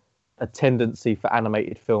 about a tendency for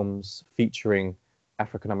animated films featuring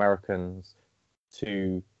African Americans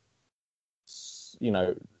to, you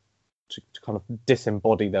know, to kind of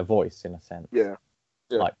disembody their voice in a sense. Yeah.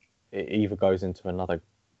 Like it either goes into another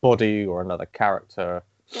body or another character.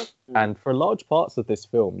 And for large parts of this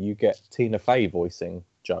film, you get Tina Fey voicing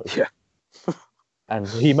Joe. Yeah. And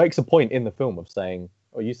he makes a point in the film of saying,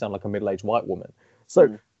 oh, you sound like a middle-aged white woman.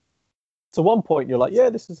 So to one point, you're like, yeah,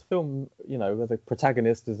 this is a film, you know, where the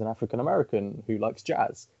protagonist is an African-American who likes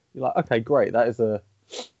jazz. You're like, okay, great. That is a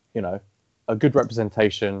good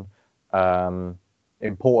representation,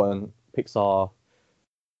 important, Pixar.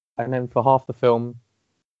 And then for half the film,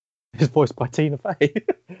 it's voiced by Tina Fey.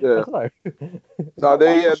 Yeah. I don't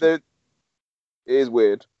know. It is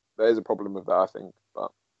weird. There is a problem with that, I think, but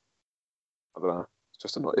I don't know.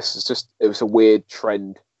 It was a weird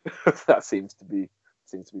trend that seems to be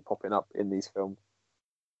popping up in these films.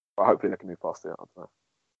 But hopefully they can move past it. I don't know.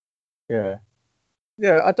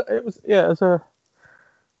 Yeah. It was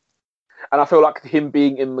and I feel like him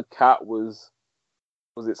being in The Cat was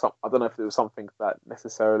it some? I don't know if it was something that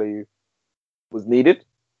necessarily was needed.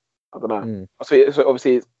 I don't know. So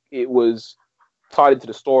obviously it was tied into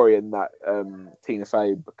the story, in that Tina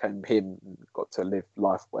Fey became him and got to live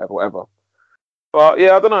life, whatever. But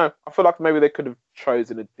yeah, I don't know. I feel like maybe they could have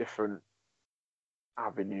chosen a different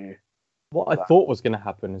avenue. What I thought was going to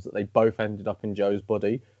happen is that they both ended up in Joe's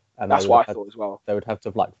body, and that's what I thought as well. They would have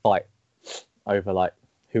to like fight over like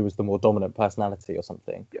who was the more dominant personality or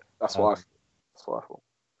something. Yeah, that's what I thought.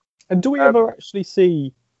 And do we ever actually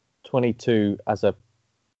see 22 as a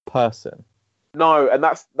person? No, and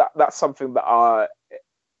that's something that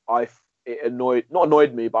it not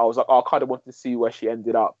annoyed me, but I was like, oh, I kind of wanted to see where she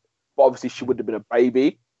ended up. But obviously, she would have been a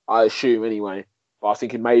baby, I assume anyway. But I was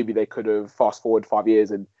thinking maybe they could have fast forward 5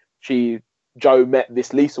 years and Joe met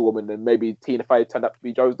this Lisa woman, and maybe Tina Fey turned out to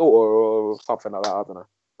be Joe's daughter or something like that. I don't know,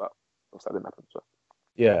 but obviously that didn't happen. So.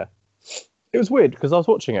 Yeah, it was weird because I was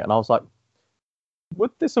watching it and I was like,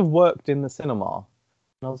 would this have worked in the cinema?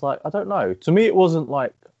 And I was like, I don't know. To me, it wasn't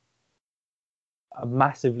like a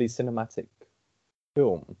massively cinematic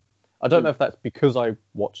film. I don't know if that's because I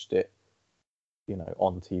watched it,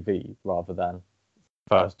 on TV rather than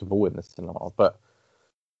first of all in the cinema. But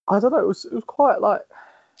I don't know. It was quite like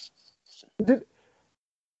there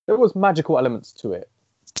was magical elements to it,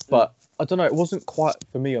 but I don't know. It wasn't quite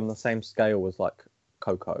for me on the same scale as like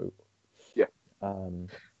Coco. Yeah.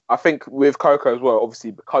 I think with Coco as well,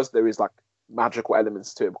 obviously because there is like magical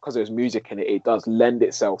elements to it, because there's music in it, it does lend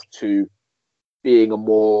itself to being a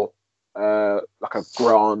more like a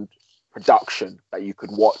grand production that you could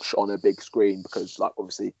watch on a big screen, because like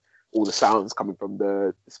obviously all the sounds coming from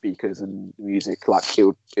the speakers and the music, like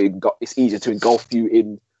it's easier to engulf you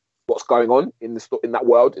in what's going on in that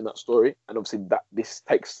world, in that story. And obviously that this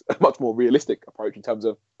takes a much more realistic approach in terms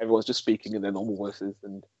of everyone's just speaking in their normal voices,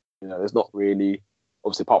 and there's not really,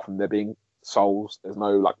 obviously apart from there being souls, there's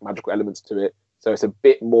no like magical elements to it, so it's a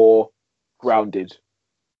bit more grounded,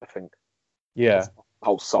 I think. Yeah. The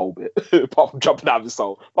whole soul bit, apart from jumping out of the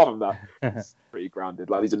soul, apart from that, it's pretty grounded.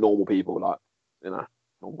 Like these are normal people, like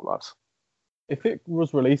normal lives. If it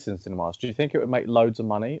was released in cinemas, do you think it would make loads of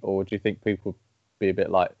money, or do you think people would be a bit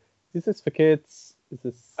like, is this for kids? Is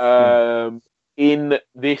this in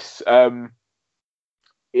this in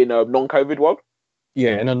a non-COVID world?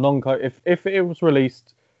 Yeah, in a non-COVID. If it was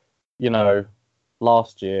released,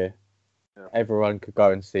 last year, everyone could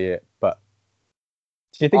go and see it. But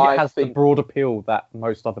do you think it has the broad appeal that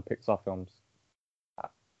most other Pixar films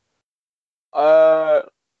have?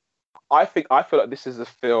 I feel like this is a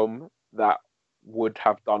film that would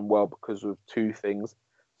have done well because of two things.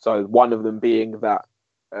 So one of them being that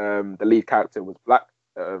the lead character was black,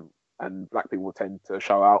 and black people tend to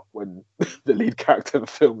show out when the lead character of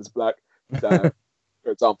the film is black. So,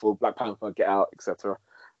 for example, Black Panther, Get Out, etc.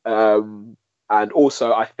 And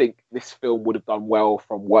also, I think this film would have done well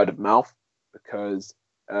from word of mouth, because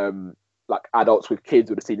like adults with kids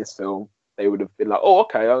would have seen this film. They would have been like, oh,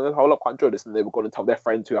 okay, I'll quite enjoy this. And they would go and tell their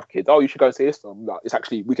friends who have kids, oh, you should go and see this film. Like,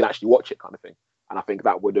 we can actually watch it, kind of thing. And I think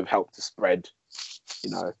that would have helped to spread,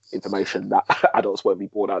 information that adults won't be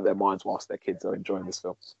bored out of their minds whilst their kids are enjoying this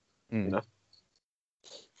film. Well,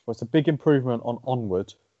 it's a big improvement on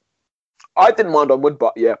Onward. I didn't mind Onward,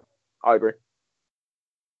 but yeah, I agree.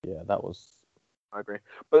 Yeah, I agree.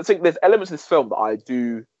 But I think there's elements of this film that I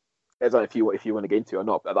do. I don't know if you want to get into it or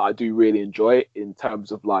not, but that I do really enjoy in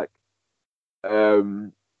terms of like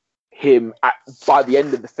him by the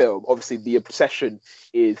end of the film. Obviously, the obsession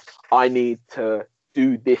is I need to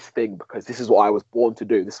do this thing because this is what I was born to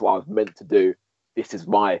do. This is what I was meant to do. This is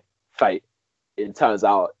my fate. It turns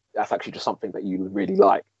out that's actually just something that you really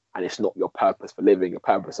like, and it's not your purpose for living. Your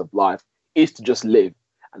purpose of life is to just live.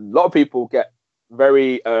 And a lot of people get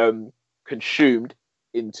very consumed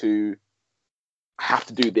into, I have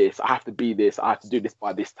to do this, I have to be this, I have to do this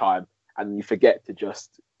by this time, and you forget to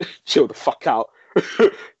just chill the fuck out,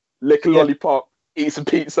 lick a lollipop, eat some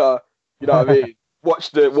pizza. You know what I mean?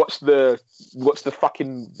 Watch the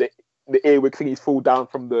fucking the earwig thingies fall down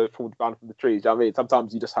from the trees. You know what I mean?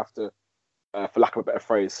 Sometimes you just have to, for lack of a better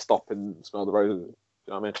phrase, stop and smell the roses.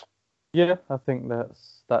 You know what I mean? Yeah, I think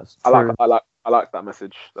that's true. I like that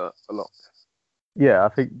message a lot. Yeah, I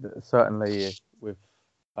think that certainly with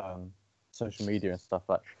social media and stuff,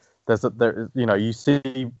 like you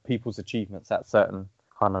see people's achievements at certain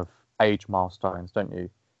kind of age milestones, don't you?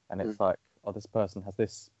 And it's like, oh, this person has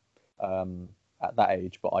this at that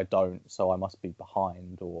age, but I don't, so I must be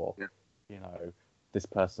behind, or this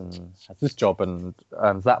person has this job and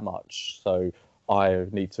earns that much, so I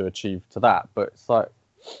need to achieve to that. But it's like,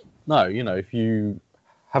 no, if you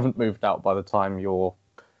haven't moved out by the time you're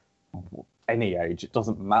any age, it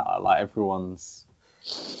doesn't matter. Like everyone's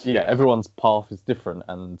path is different,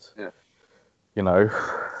 and you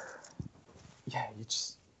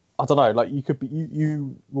just, I don't know, like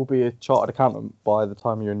you will be a chartered accountant by the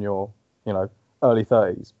time you're in your early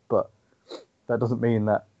 30s, but that doesn't mean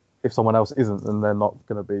that if someone else isn't, then they're not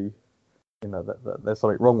going to be, that there's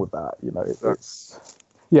something wrong with that.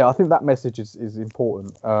 I think that message is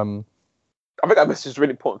important. I think that message is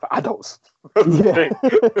really important for adults.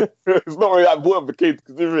 It's not really important for kids,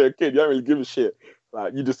 because if you're a kid, you don't really give a shit.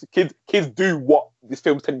 Like, kids do what this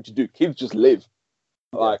film's telling you to do. Kids just live.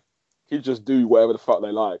 Like, kids just do whatever the fuck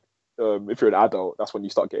they like. If you're an adult, that's when you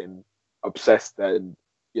start getting obsessed. Then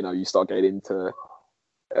you start getting into,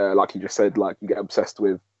 like you just said, like you get obsessed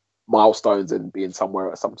with milestones and being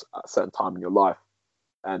somewhere at a certain time in your life.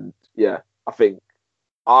 And yeah, I think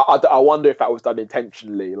I wonder if that was done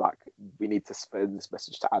intentionally. Like we need to spread this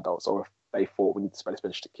message to adults, or if they thought we need to spread this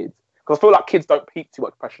message to kids. Because I feel like kids don't peak too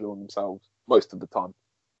much pressure on themselves most of the time.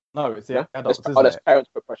 No, it's the adults, unless parents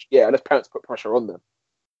put pressure. Yeah, unless parents put pressure on them.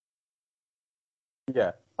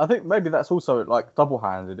 Yeah, I think maybe that's also like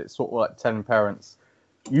double-handed. It's sort of like telling parents,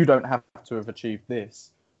 you don't have to have achieved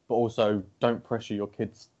this, but also don't pressure your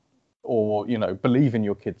kids, or believe in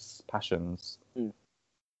your kids' passions.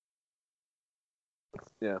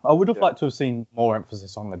 Yeah, I would have liked to have seen more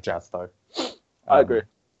emphasis on the jazz, though. I agree.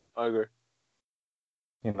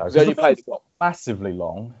 Because the film's not massively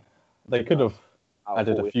long. They could have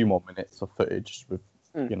added a few more minutes of footage with,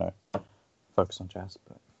 focus on jazz.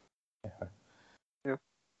 But yeah.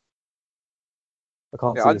 I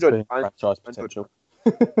can't see this being franchise potential.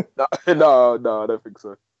 No, I don't think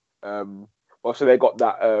so. Also, they got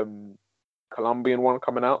that Colombian one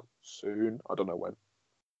coming out soon. I don't know when.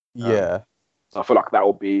 Yeah. So I feel like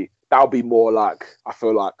that'll be more like, I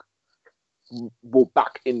feel like we're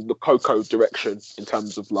back in the Coco direction in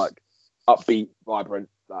terms of like upbeat, vibrant,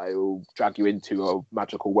 that it will drag you into a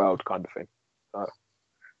magical world kind of thing.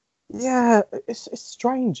 Yeah, it's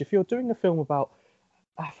strange if you're doing a film about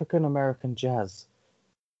African American jazz,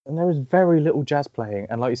 and there is very little jazz playing,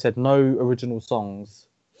 and like you said, no original songs.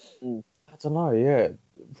 I don't know. Yeah, it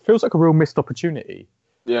feels like a real missed opportunity.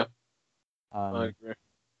 Yeah, I agree.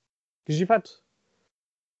 Because you've had,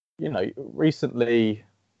 recently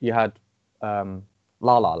you had La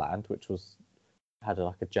La Land, which had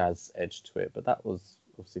like a jazz edge to it, but that was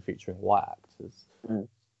obviously featuring white actors.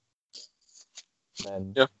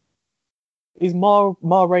 Then is Ma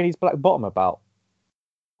Rainey's Black Bottom about?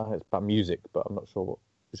 I know it's about music, but I'm not sure what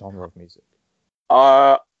genre of music.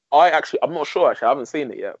 I'm not sure actually. I haven't seen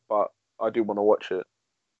it yet, but I do want to watch it.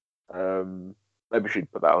 Maybe we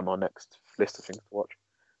should put that on our next list of things to watch.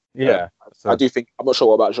 Yeah, I do think I'm not sure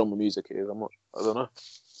what about genre music it is. I don't know.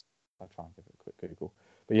 I'll try and give it a quick Google.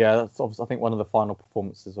 But yeah, that's obviously, I think, one of the final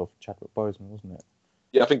performances of Chadwick Boseman, wasn't it?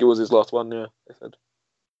 Yeah, I think it was his last one. Yeah, they said.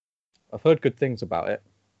 I've heard good things about it.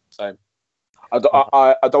 Same. I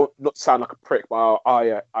don't not sound like a prick, but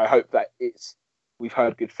I hope that we've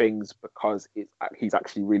heard good things because he's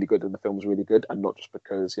actually really good and the film's really good, and not just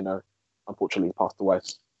because unfortunately he passed away.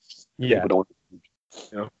 Yeah.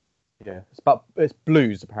 Yeah, it's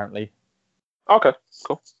blues apparently. Okay,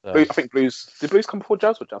 cool. I think blues. Did blues come before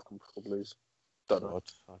jazz, or jazz come before blues? Don't know.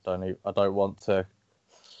 I don't want to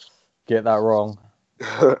get that wrong.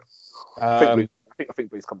 I think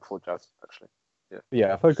blues come before jazz, actually.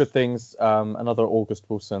 Yeah, I've heard good things. Another August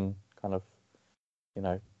Wilson kind of,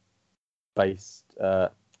 based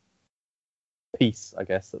piece, I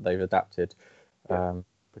guess, that they've adapted,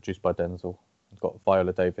 produced by Denzel. I've got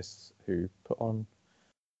Viola Davis, who put on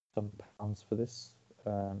some pounds for this.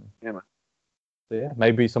 Man. So yeah,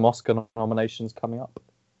 maybe some Oscar nominations coming up.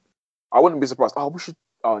 I wouldn't be surprised. Oh, we should.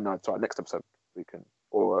 Oh no, sorry. Next episode we can,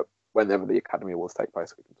 or whenever the Academy Awards take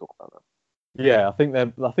place, we can talk about that. Yeah, I think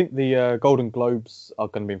the Golden Globes are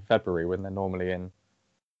going to be in February when they're normally in.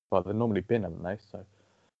 Well, they've normally been, haven't they? So.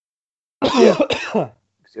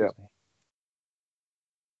 Excuse me.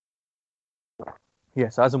 Yeah,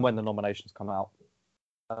 so as and when the nominations come out,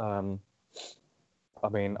 I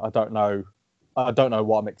mean, I don't know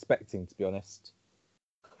what I'm expecting, to be honest.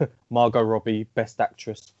 Margot Robbie, Best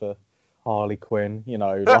Actress for Harley Quinn.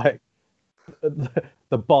 Like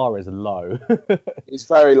the bar is low. It's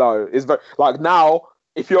very low. It's very like now.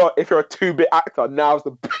 If you're a 2-bit actor, now's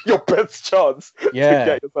your best chance to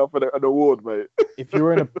get yourself an award, mate. If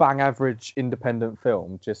you're in a bang average independent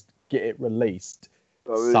film, just get it released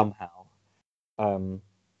somehow.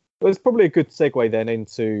 It's probably a good segue then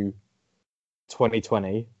into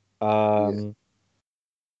 2020. I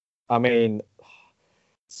mean,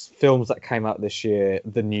 films that came out this year,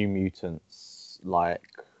 The New Mutants, like,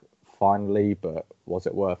 finally, but was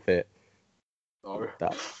it worth it? No.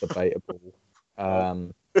 That's debatable.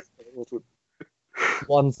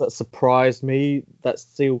 Ones that surprised me that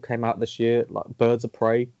still came out this year, like Birds of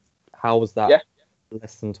Prey. How was that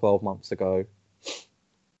less than 12 months ago?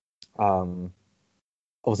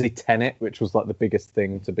 Obviously Tenet, which was like the biggest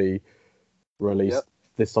thing to be released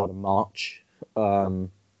this side of March.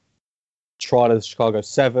 Trial of the Chicago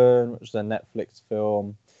 7, which is a Netflix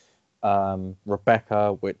film.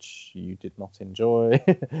 Rebecca, which you did not enjoy.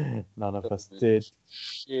 None of us did.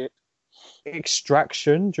 Shit.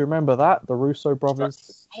 Extraction, do you remember that? The Russo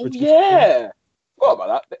brothers. Oh yeah, What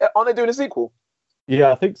about that? Aren't they doing a sequel?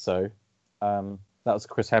 Yeah, I think so. That was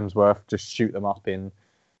Chris Hemsworth just shoot them up in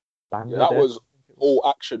Bangladesh. Yeah, that was all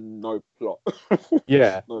action, no plot.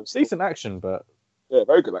 Yeah, No, decent action, but yeah,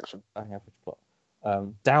 very good action. bang average plot.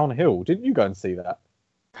 Downhill, didn't you go and see that?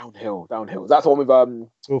 Downhill. That's the one with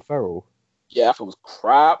Will Ferrell. Yeah, that film was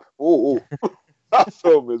crap. Ooh. That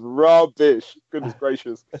film is rubbish. Goodness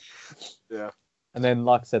gracious. Yeah. And then,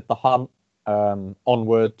 like I said, The Hunt,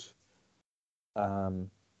 Onward.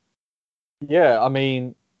 Yeah, I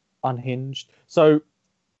mean, Unhinged. So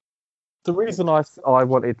the reason I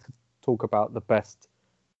wanted to talk about the best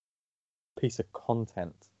piece of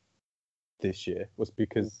content this year was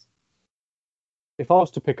because if I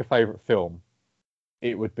was to pick a favourite film,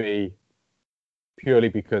 it would be purely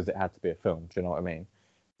because it had to be a film. Do you know what I mean?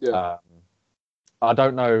 Yeah. I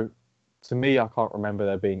don't know. To me, I can't remember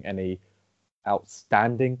there being any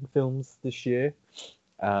outstanding films this year.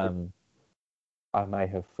 I may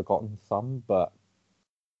have forgotten some, but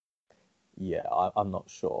yeah, I'm not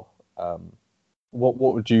sure. What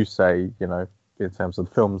would you say, you know, in terms of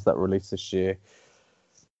the films that released this year?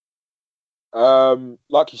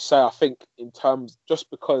 Like you say, I think in terms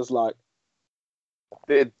just because like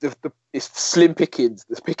it's slim pickings.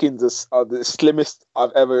 The pickings are the slimmest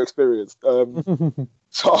I've ever experienced.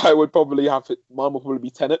 So I would probably have it. Mine would probably be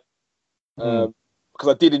Tenet, because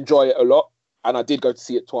I did enjoy it a lot, and I did go to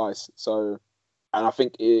see it twice. So, and I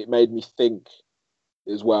think it made me think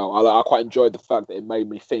as well. I quite enjoyed the fact that it made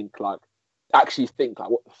me think, like, actually think, like,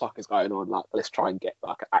 what the fuck is going on? Like, let's try and get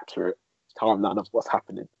like an accurate timeline of what's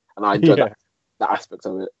happening. And I enjoyed that aspect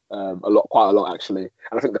of it quite a lot actually.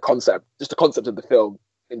 And I think the concept of the film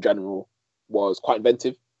in general was quite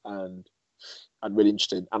inventive and really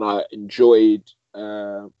interesting. And I enjoyed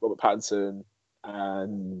Robert Pattinson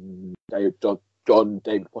and John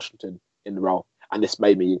David Washington in the role, and this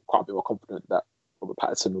made me quite a bit more confident that Robert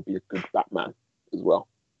Pattinson will be a good Batman as well.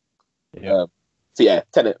 Yeah. So yeah,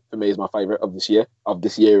 Tenet for me is my favourite of this year. Of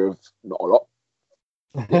not a lot.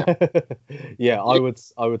 Yeah, I would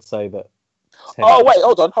say that. Tenet... Oh wait,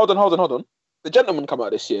 hold on. The Gentleman come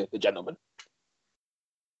out this year. The Gentleman.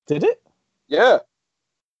 Did it? Yeah.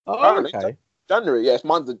 Oh, okay. January. Yes,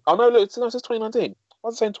 mine's. Oh no, look, it says 2019. Why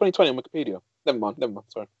is it saying 2020 on Wikipedia? Never mind.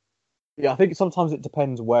 Sorry. Yeah, I think sometimes it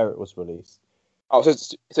depends where it was released. Oh,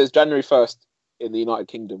 it says January 1st in the United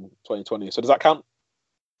Kingdom, 2020. So does that count?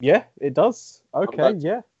 Yeah, it does. Okay,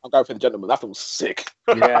 yeah. I'm going for The Gentleman. That film's sick.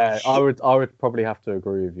 Yeah, I would probably have to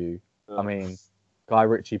agree with you. Yeah. I mean, Guy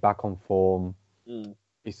Ritchie back on form.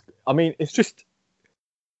 It's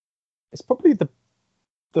probably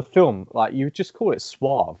the film, like, you would just call it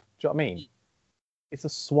suave. Do you know what I mean? It's a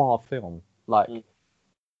suave film. Like,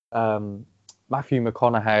 Matthew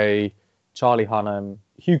McConaughey, Charlie Hunnam,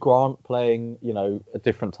 Hugh Grant playing, you know, a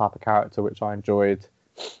different type of character, which I enjoyed.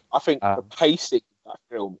 I think the pacing of that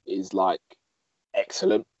film is, like,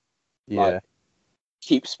 excellent. Yeah. Like,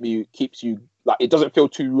 keeps you like, it doesn't feel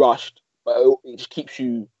too rushed, but it just keeps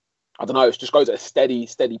you, I don't know, it just goes at a steady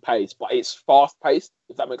pace, but it's fast paced,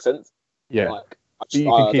 if that makes sense. Yeah. Like, so you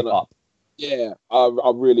can keep up. Yeah, I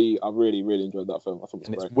really enjoyed that film. I think it's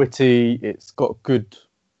great. It's witty. It's got good,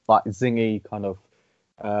 like, zingy kind of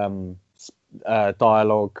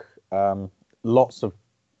dialogue. Lots of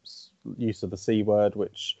use of the C word,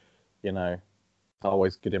 which, you know, is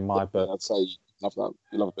always good in my book. I'd say you love that.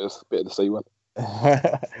 You love a bit of the C word.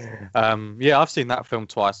 Yeah, I've seen that film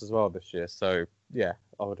twice as well this year. So yeah,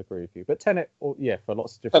 I would agree with you. But Tenet, for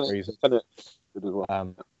lots of different reasons. Tenet, good as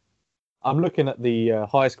well. I'm looking at the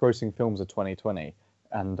highest grossing films of 2020,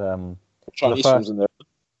 and Chinese films in there.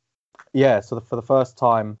 Yeah, so for the first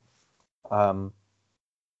time,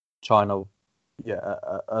 China,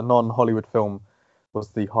 a non-Hollywood film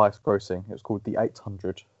was the highest grossing. It was called The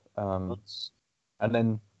 800. And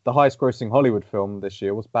then the highest grossing Hollywood film this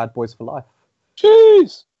year was Bad Boys for Life.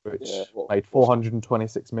 Jeez! Which made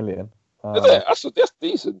 426 million. Is it? That's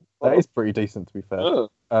decent. That is pretty decent, to be fair.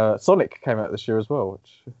 Yeah. Sonic came out this year as well,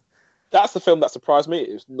 which... That's the film that surprised me.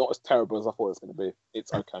 It's not as terrible as I thought it was going to be.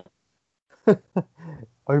 It's okay.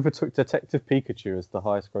 Overtook Detective Pikachu as the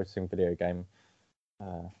highest grossing video game.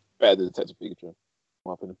 Better than Detective Pikachu, in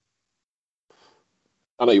my opinion.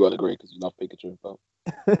 I know you won't agree because you love Pikachu, but...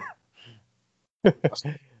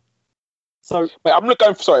 So, wait, I'm not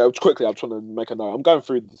going. Sorry, quickly. I'm trying to make a note. I'm going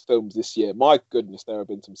through the films this year. My goodness, there have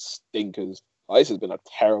been some stinkers. This has been a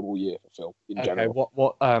terrible year for film in general.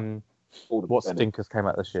 What stinkers came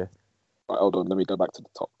out this year? Right, hold on. Let me go back to the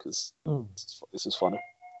top because this is funny.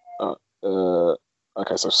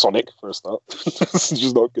 Okay, so Sonic for a start. This is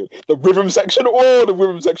just not good. The rhythm section. The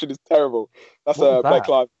rhythm section is terrible. That's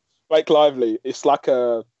Blake Lively. It's like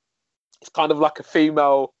a it's kind of like a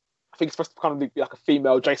female. I think it's supposed to kind of be like a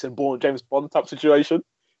female James Bond type situation.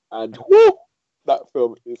 And whoo, that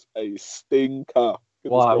film is a stinker.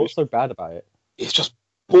 Why? What's so bad about it? It's just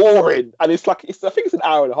boring, and I think it's an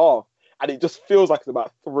hour and a half, and it just feels like it's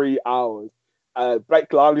about 3 hours.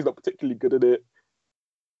 Blake Lively's not particularly good at it.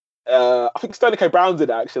 I think Sterling K. Brown's in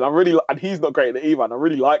it actually, and he's not great at it either, and I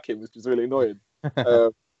really like him, which is really annoying.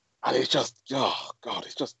 And it's just, oh god,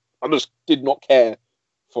 I just did not care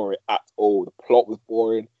for it at all. The plot was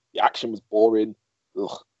boring, the action was boring.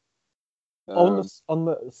 Ugh. On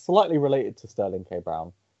the slightly related to Sterling K.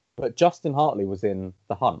 Brown, but Justin Hartley was in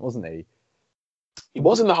The Hunt, wasn't he? He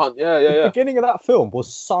was in The Hunt, yeah. The beginning of that film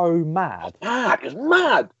was so mad. It was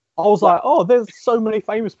mad. I was like, oh, there's so many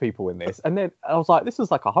famous people in this. And then I was like, this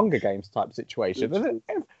is like a Hunger Games type situation. And then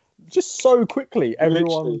just so quickly,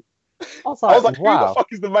 everyone... I was like, wow. Who the fuck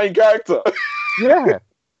is the main character? Yeah.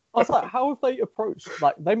 I was like, how have they approached...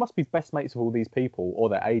 Like, they must be best mates with all these people or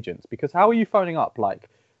their agents. Because how are you phoning up, like,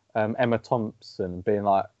 Emma Thompson being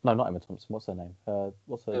like... No, not Emma Thompson. What's her name?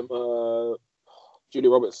 What's her... Emma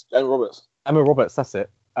Roberts. Emma Roberts, that's it.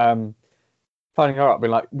 Phoning her up,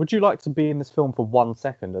 being like, would you like to be in this film for 1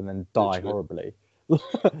 second and then die horribly?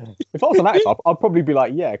 If I was an actor, I'd probably be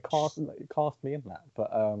like, yeah, cast me in that. But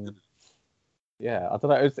yeah, I don't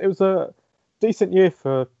know. It was a decent year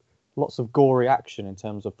for lots of gory action in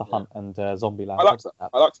terms of The Hunt and Zombieland. I liked that.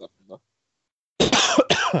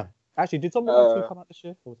 Actually, did Zombieland 2 come out this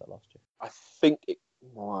year, or was that last year? I think it...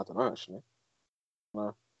 Well, I don't know, actually. No,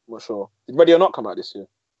 I'm not sure. Did Ready or Not come out this year?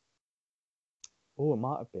 Oh, it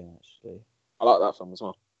might have been, actually. I like that film as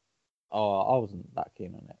well. Oh, I wasn't that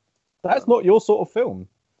keen on it. That's not your sort of film.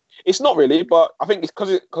 It's not really, but I think it's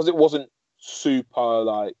because it wasn't super,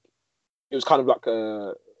 like... It was kind of like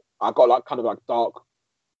I got like kind of like dark,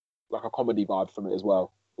 like a comedy vibe from it as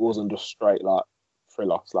well. It wasn't just straight like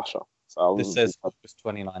thriller slasher. So this says August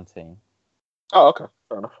 2019. Oh, okay,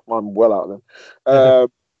 fair enough. I'm well out then.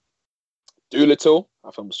 Doolittle,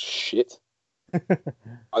 that film was shit.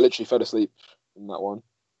 I literally fell asleep in that one.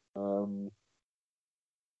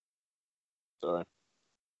 Sorry.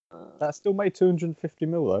 That still made 250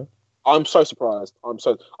 mil though. I'm so surprised. I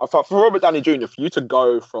thought for Robert Downey Jr. for you to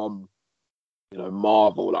go from,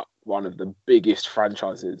 Marvel, like one of the biggest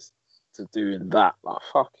franchises, to doing that, like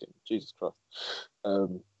fucking Jesus Christ.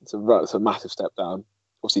 It's a massive step down.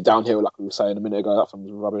 Obviously, Downhill, like we were saying a minute ago, that film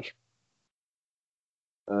was rubbish.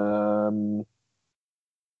 And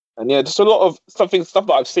yeah, just a lot of stuff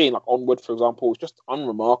that I've seen, like Onward, for example, is just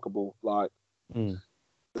unremarkable. Like,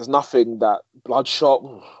 there's nothing that Bloodshot.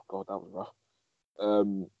 Oh, God, that was rough.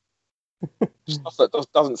 Stuff that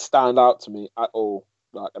doesn't stand out to me at all.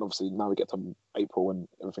 Like, and obviously now we get to April and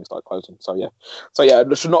everything started closing. So yeah,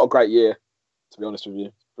 it's not a great year, to be honest with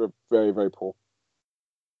you. Very, very poor.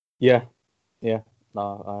 Yeah.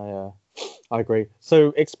 No, I agree.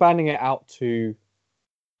 So expanding it out to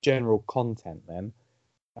general content, then,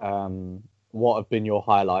 what have been your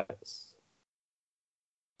highlights?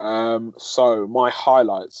 So my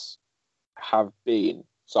highlights have been,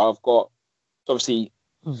 I've got, obviously,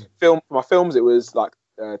 my films, it was like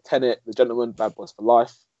Tenet, The Gentleman, Bad Boys for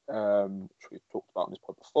Life, which we've talked about on this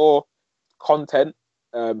pod before. Content,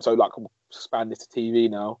 so like I'll expand this to TV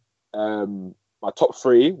now. My top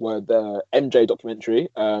 3 were the MJ documentary,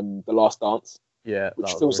 The Last Dance. Yeah,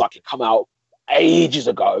 which feels like it come out ages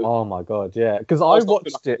ago. Oh my god, yeah, because I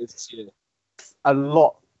watched it a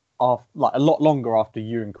lot longer after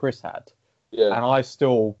you and Chris had. Yeah, and I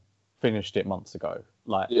still finished it months ago.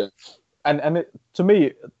 Like, yeah, and it, to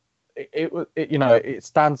me, it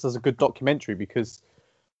stands as a good documentary because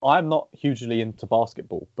I'm not hugely into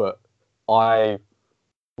basketball, but I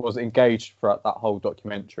was engaged throughout that whole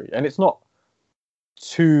documentary, and it's not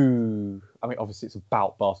too. I mean, obviously, it's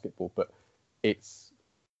about basketball, but it's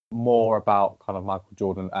more about kind of Michael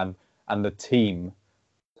Jordan and the team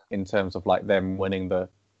in terms of like them winning the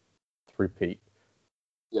three-peat.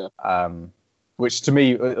 Yeah. Which to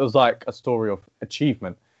me it was like a story of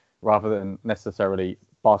achievement rather than necessarily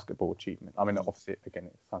basketball achievement. I mean, obviously, again,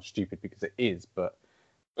 it sounds stupid because it is, but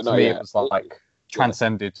to me it was like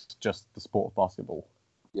transcended just the sport of basketball.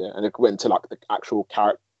 Yeah, and it went to like the actual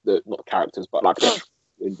not the characters, but like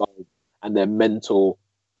involved and their mental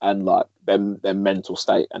and like their mental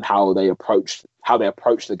state and how they approach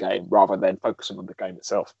the game rather than focusing on the game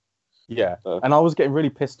itself. Yeah, and I was getting really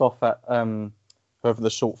pissed off at whoever the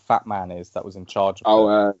short fat man is that was in charge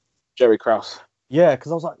of Jerry Krause. Yeah,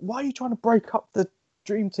 because I was like, why are you trying to break up the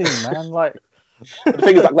dream team, man? Like, the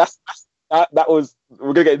thing is, like, that was,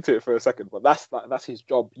 we're gonna get into it for a second, but that's his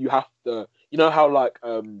job. You have to, how like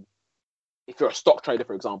if you're a stock trader,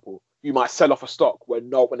 for example, you might sell off a stock when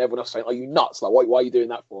everyone else is saying, "Are you nuts? Like, why are you doing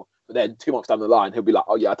that for?" But then 2 months down the line, he'll be like,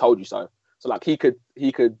 "Oh yeah, I told you so." So like he could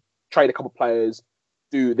trade a couple of players,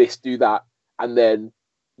 do this, do that, and then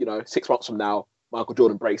 6 months from now, Michael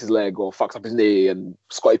Jordan breaks his leg or fucks up his knee, and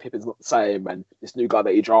Scottie Pippen's not the same, and this new guy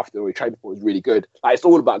that he drafted or he traded for is really good. Like it's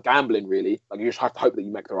all about gambling, really. Like you just have to hope that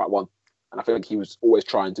you make the right one. And I think he was always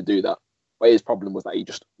trying to do that. But his problem was that he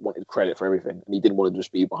just wanted credit for everything, and he didn't want to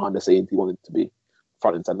just be behind the scenes. He wanted to be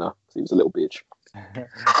front and center because he was a little bitch. Am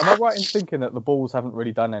I right in thinking that the Bulls haven't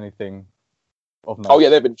really done anything of note? Oh yeah,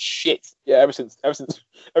 they've been shit. Yeah, ever since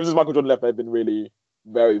Michael Jordan left, they've been really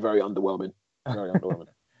very, very underwhelming. Very underwhelming.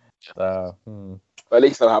 But at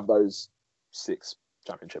least they'll have those 6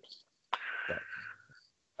 championships.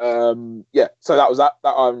 Yeah. So that was that.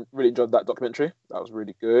 I really enjoyed that documentary. That was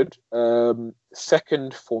really good.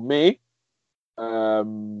 Second for me,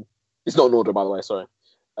 it's not an order, by the way. Sorry.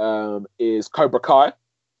 Is Cobra Kai,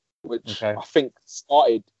 which I think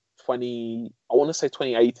started I want to say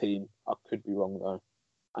 2018. I could be wrong though.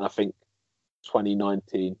 And I think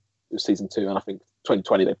 2019 was season 2, and I think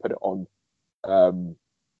 2020 they put it on.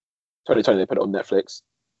 2020 they put it on Netflix.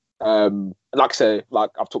 And like I say, like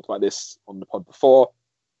I've talked about this on the pod before,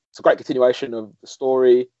 it's a great continuation of the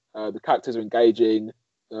story. The characters are engaging.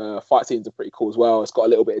 Fight scenes are pretty cool as well. It's got a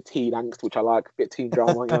little bit of teen angst, which I like, a bit of teen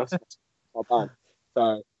drama. It's not bad.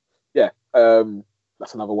 So yeah,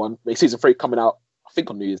 that's another one. Season 3 coming out, I think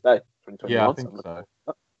on New Year's Day, 2021. Yeah, I think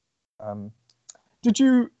so. Did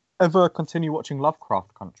you ever continue watching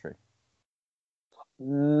Lovecraft Country?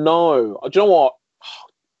 No. Do you know what?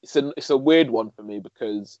 It's a weird one for me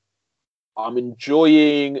because I'm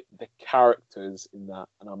enjoying the characters in that,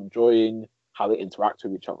 and I'm enjoying how they interact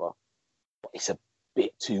with each other. But it's a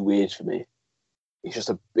bit too weird for me. It's just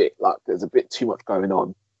a bit like there's a bit too much going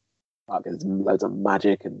on. Like there's loads of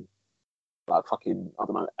magic and like fucking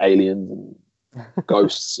aliens and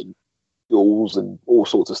ghosts and ghouls and all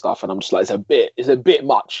sorts of stuff. And I'm just like, it's a bit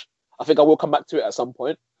much. I think I will come back to it at some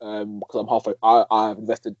point because I'm halfway. I've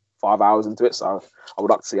invested 5 hours into it, so I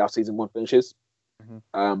would like to see how season 1 finishes.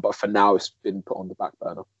 But for now, it's been put on the back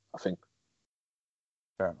burner, I think.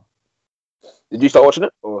 Fair enough. Did you start watching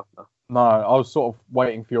it or no? No, I was sort of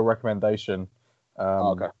waiting for your recommendation,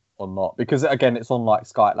 or not, because again, it's on like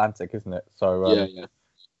Sky Atlantic, isn't it? So yeah.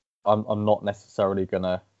 I'm not necessarily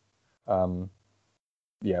gonna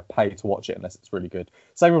pay to watch it unless it's really good.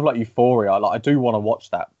 Same with like Euphoria. Like I do want to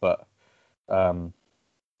watch that, but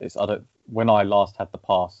when I last had the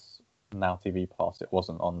pass, Now TV pass, it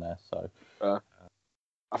wasn't on there. So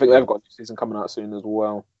I think they've got a new season coming out soon as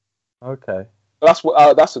well. Okay,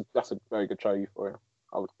 but that's a very good show, Euphoria.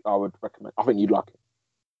 I would recommend. I think you'd like it.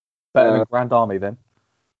 Better than Grand Army, then.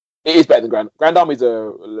 It is better than Grand Army's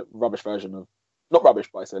a rubbish version of, not rubbish,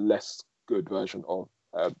 but it's a less good version of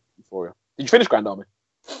Euphoria. Did you finish Grand Army?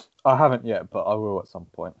 I haven't yet, but I will at some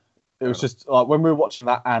point. It was just like when we were watching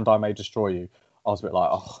that and I May Destroy You, I was a bit like,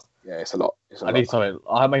 oh. Yeah, it's a lot. I need something.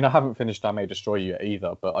 I mean, I haven't finished I May Destroy You yet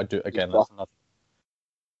either, but I do. Again, that's another.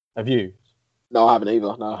 Have you? No, I haven't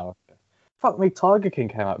either. No. Oh, okay. Fuck me, Tiger King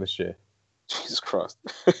came out this year. Jesus Christ.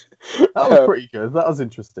 That was pretty good. That was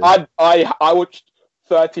interesting. I watched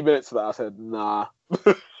 30 minutes of that. I said, nah.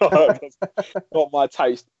 That's not my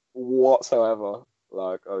taste whatsoever.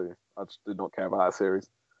 Like, I just did not care about that series.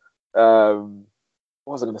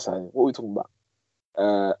 What was I going to say? What were we talking about?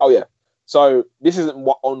 Yeah. So this isn't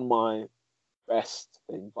on my best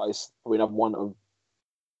thing, but it's probably another one of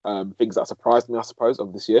things that surprised me, I suppose,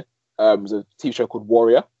 of this year. There's a TV show called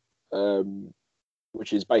Warrior,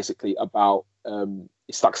 which is basically about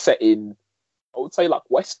it's like set in, I would say, like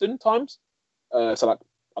Western times. So like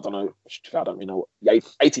I don't really know,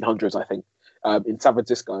 1800s, I think, in San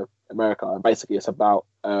Francisco, America, and basically it's about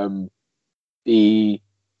a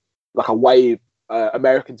wave,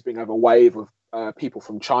 Americans bring over a wave of people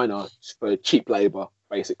from China for cheap labor,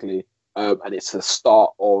 basically, and it's the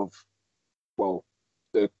start of,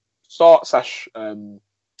 the start / in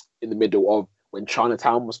the middle of when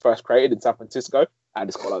Chinatown was first created in San Francisco, and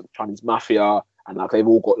it's got like the Chinese mafia, and like they've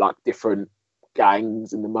all got like different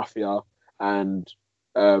gangs in the mafia, and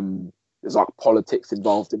there's like politics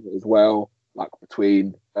involved in it as well, like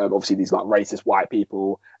between obviously these like racist white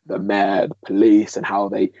people, the mayor, the police, and how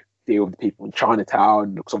they deal with the people in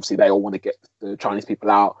Chinatown, because obviously they all want to get the Chinese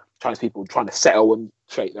people out. Chinese people trying to settle and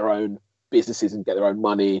create their own businesses and get their own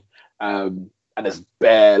money. And there's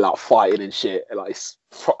bare like fighting and shit. And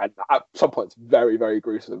at some point, it's very, very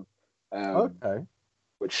gruesome. Okay.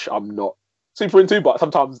 Which I'm not super into, but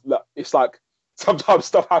sometimes it's like sometimes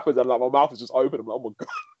stuff happens and like my mouth is just open. I'm like, oh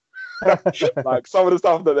my god! Like some of the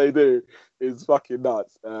stuff that they do is fucking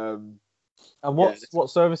nuts. And Yeah, what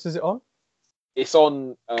service is it on? it's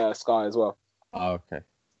on Sky as well. Oh, okay.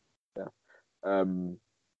 Yeah.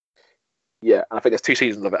 Yeah, and I think there's 2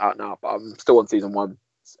 seasons of it out now, but I'm still on season 1,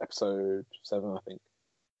 episode 7, I think.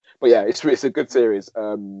 But yeah, it's a good series.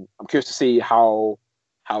 I'm curious to see how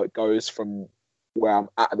it goes from where I'm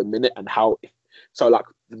at the minute, and so like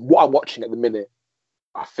what I'm watching at the minute,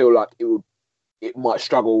 I feel like it might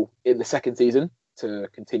struggle in the second season to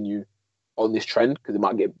continue on this trend because it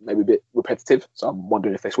might get maybe a bit repetitive. So I'm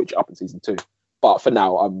wondering if they switch it up in season 2. But for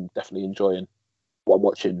now, I'm definitely enjoying what I'm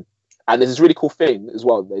watching. And there's this really cool thing as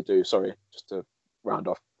well they do. Sorry, just to round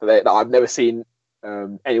off, that I've never seen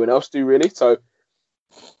anyone else do really. So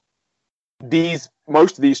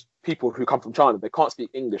most of these people who come from China, they can't speak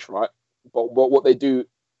English, right? But what they do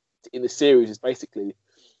in the series is basically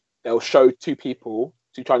they'll show 2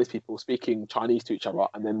 Chinese people speaking Chinese to each other,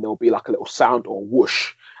 and then there'll be like a little sound or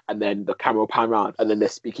whoosh, and then the camera will pan around, and then they're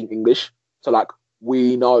speaking English. So like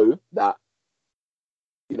we know that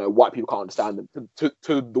white people can't understand them. To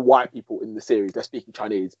the white people in the series, they're speaking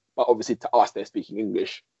Chinese, but obviously to us, they're speaking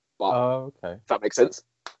English. But okay. If that makes sense.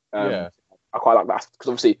 Yeah. I quite like that because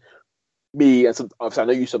obviously me and obviously I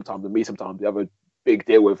know you sometimes and me sometimes we have a big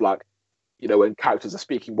deal with like when characters are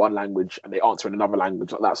speaking one language and they answer in another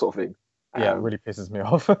language, like that sort of thing. Yeah, it really pisses me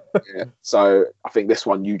off. Yeah. So I think this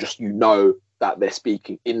one you know that they're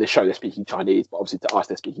speaking in the show, they're speaking Chinese, but obviously to us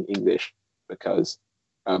they're speaking English because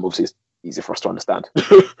obviously it's easier for us to understand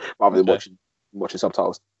rather than watching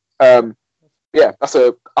subtitles. Yeah, that's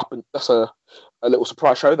a little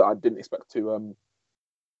surprise show that I didn't expect to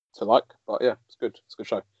like, but yeah, it's good. It's a good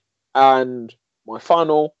show. And my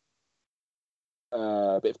final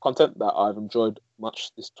bit of content that I've enjoyed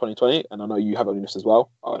much this 2020, and I know you have on your list as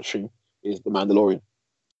well, I assume, is The Mandalorian.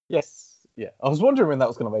 Yes. Yeah. I was wondering when that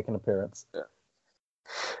was going to make an appearance. Yeah.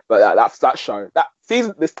 But that's that show. That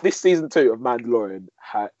season, this season 2 of Mandalorian.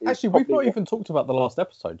 Actually, we've not even talked about the last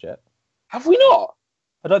episode yet. Have we not?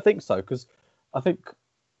 I don't think so, because I think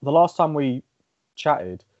the last time we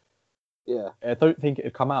chatted, I don't think it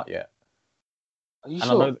had come out yet. Are you sure?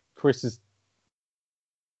 I know that Chris is.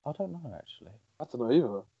 I don't know actually. I don't know either.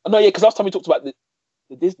 Oh, no, yeah, because last time we talked about the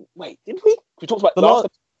Disney. Wait, didn't we? We talked about the last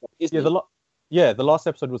episode. Yeah, the last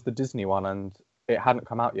episode was the Disney one, and it hadn't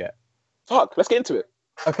come out yet. Fuck, let's get into it.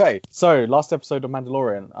 Okay, so last episode of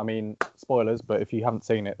Mandalorian. I mean, spoilers, but if you haven't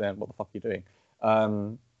seen it, then what the fuck are you doing?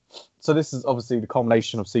 So this is obviously the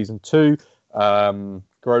culmination of season 2.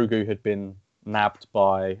 Grogu had been nabbed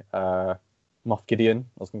by Moff Gideon.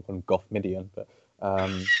 I was going to call him Goff Midian, but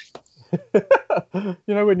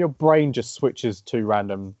when your brain just switches to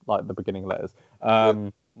random, like the beginning letters.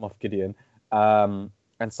 Moff Gideon. And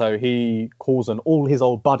so he calls on all his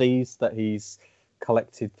old buddies that he's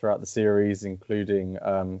collected throughout the series, including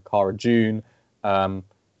Cara Dune.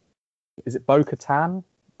 Is it Bo-Katan?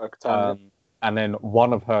 Bo-Katan, yeah. And then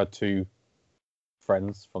one of her 2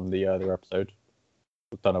 friends from the earlier episode.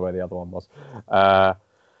 I don't know where the other one was.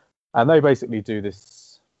 And they basically do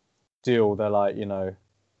this deal. They're like,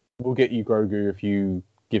 we'll get you Grogu if you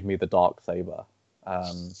give me the Darksaber,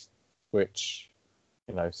 which,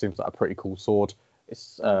 seems like a pretty cool sword.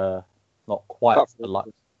 It's not quite like...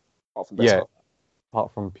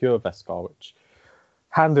 Apart from pure Beskar, which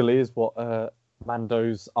handily is what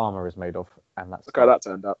Mando's armor is made of. And that's how that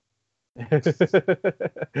turned out.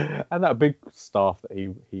 And that big staff that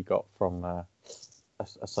he got from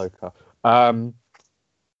Ahsoka.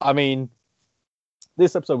 I mean,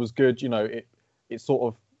 this episode was good. It sort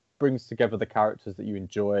of brings together the characters that you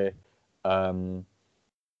enjoy. I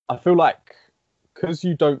feel like because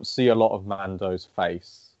you don't see a lot of Mando's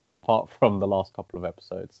face apart from the last couple of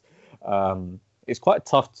episodes, it's quite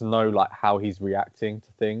tough to know like how he's reacting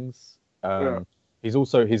to things. His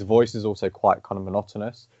voice is also quite kind of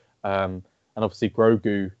monotonous. And obviously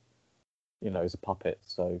Grogu, is a puppet,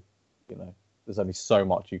 so there's only so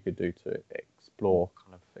much you could do to explore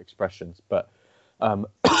kind of expressions. But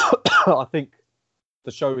I think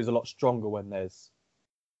the show is a lot stronger when there's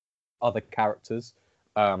other characters,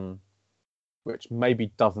 which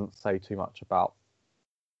maybe doesn't say too much about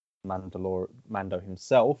Mando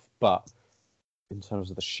himself, but in terms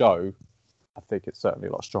of the show, I think it's certainly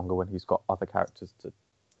a lot stronger when he's got other characters to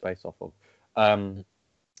base off of.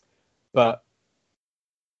 But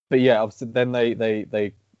yeah, obviously then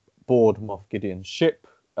they board Moff Gideon's ship,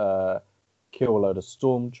 kill a load of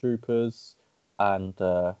stormtroopers and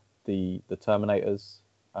the Terminators.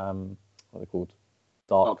 What are they called?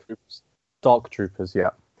 Dark Troopers, yeah.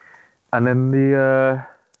 And then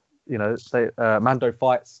Mando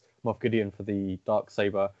fights Moff Gideon for the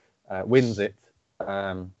Darksaber, wins it,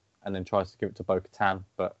 and then tries to give it to Bo-Katan,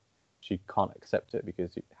 but she can't accept it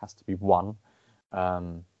because it has to be won.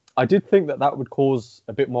 I did think that would cause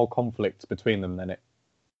a bit more conflict between them than it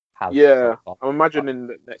has. Yeah, so I'm imagining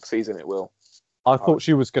that next season it will. I thought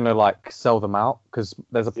she was going to like sell them out because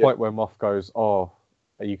there's a point where Moff goes, "Oh,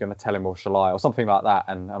 are you going to tell him or shall I?" or something like that,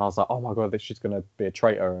 and I was like, "Oh my god, she's going to be a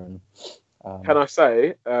traitor." And can I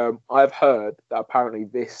say, I've heard that apparently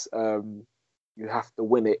this you have to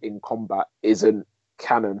win it in combat isn't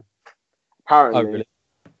canon.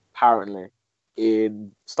 Apparently,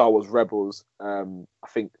 in Star Wars Rebels, I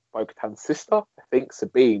think Bo-Katan's sister, I think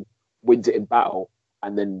Sabine, wins it in battle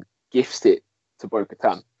and then gifts it to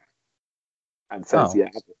Bo-Katan and says, "Yeah,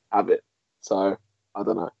 have it." So I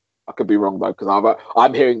don't know. I could be wrong though because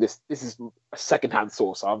I'm hearing this. This is a secondhand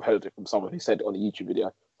source. I've heard it from someone who said it on a YouTube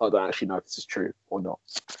video. I don't actually know if this is true or not.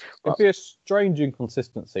 It'd be a strange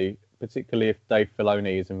inconsistency, particularly if Dave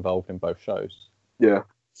Filoni is involved in both shows. Yeah.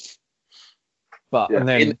 But and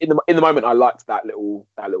then in the moment, I liked that little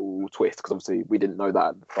twist because obviously we didn't know that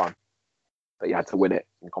at the time that you had to win it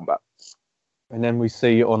in combat. And then we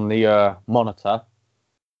see on the monitor,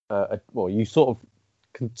 you sort of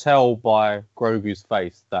can tell by Grogu's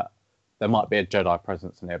face that there might be a Jedi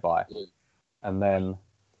presence nearby, and then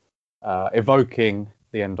evoking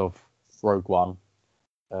the end of Rogue One,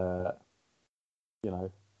 a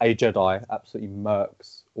Jedi absolutely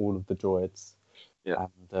murks all of the droids,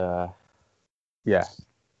 and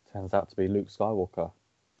turns out to be Luke Skywalker.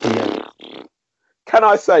 Yeah. Can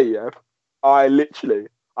I say, I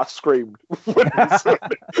screamed when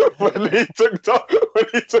he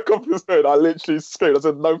took off his hood. I literally screamed. I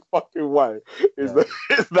said, "No fucking way! Is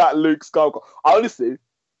that Luke Skywalker?" I honestly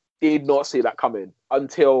did not see that coming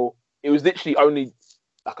until it was literally only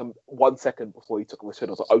like 1 second before he took off his hood.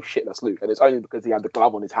 I was like, "Oh shit, that's Luke!" And it's only because he had the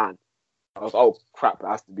glove on his hand. I was like, "Oh crap, that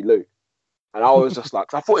has to be Luke." And I was just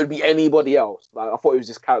like, I thought it'd be anybody else. Like I thought it was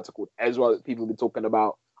this character called Ezra that people have been talking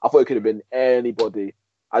about. I thought it could have been anybody.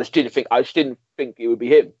 I just didn't think it would be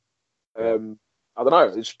him. I don't know.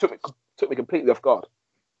 It just took me completely off guard.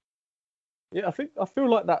 Yeah, I feel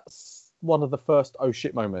like that's one of the first oh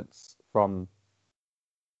shit moments from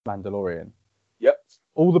Mandalorian. Yep.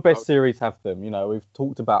 All the best series have them. You know, we've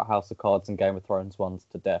talked about House of Cards and Game of Thrones ones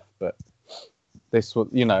to death, but this was,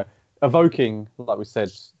 evoking, like we said,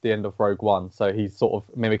 the end of Rogue One. So he's sort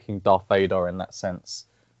of mimicking Darth Vader in that sense.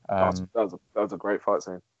 That was a great fight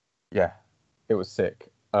scene. Yeah, it was sick.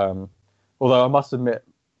 Although I must admit,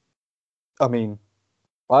 I mean,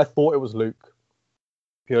 I thought it was Luke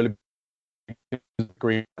purely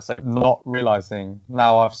because not realizing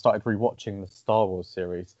now I've started rewatching the Star Wars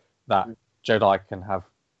series that Jedi can have.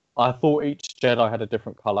 I thought each Jedi had a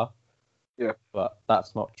different color. Yeah, but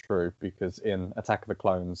that's not true because in Attack of the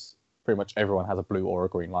Clones, pretty much everyone has a blue or a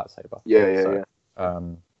green lightsaber. Yeah.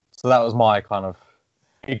 So that was my kind of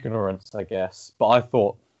ignorance, I guess. But I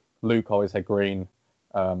thought Luke always had green.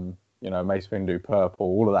 Mace Windu purple,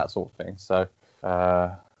 all of that sort of thing. So,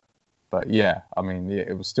 but yeah, I mean,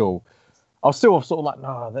 it was still. I was still sort of like,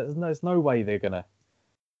 no, there's no way they're gonna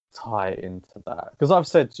tie it into that because I've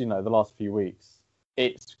said, the last few weeks,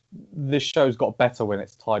 this show's got better when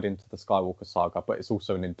it's tied into the Skywalker saga, but it's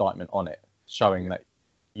also an indictment on it, showing that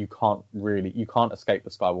you can't escape the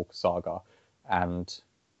Skywalker saga, and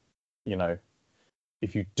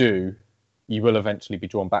if you do, you will eventually be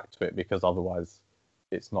drawn back to it because otherwise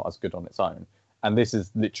it's not as good on its own. And this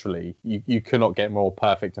is literally you cannot get more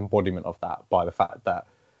perfect embodiment of that by the fact that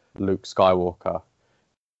Luke Skywalker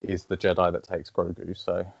is the Jedi that takes Grogu.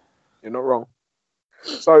 So you're not wrong.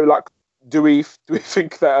 So like, do we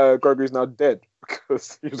think that Grogu's now dead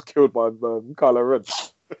because he was killed by Kylo Ren?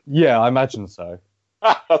 Yeah, I imagine so.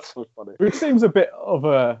 That's so funny. Which seems a bit of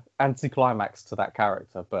a anticlimax to that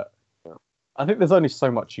character, but I think there's only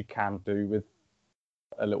so much you can do with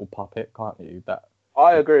a little puppet, can't you? That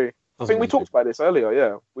I agree. I think we talked about this earlier.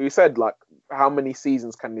 Yeah, we said like, how many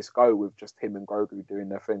seasons can this go with just him and Grogu doing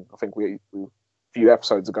their thing? I think we a few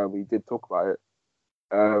episodes ago we did talk about it,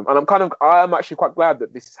 and I'm actually quite glad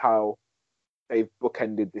that this is how they've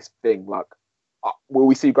bookended this thing. Like, will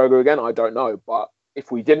we see Grogu again? I don't know, but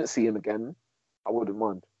if we didn't see him again, I wouldn't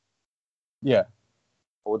mind. Yeah,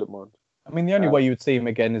 I wouldn't mind. I mean, the only way you would see him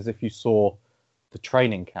again is if you saw the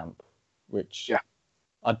training camp, which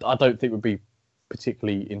I don't think would be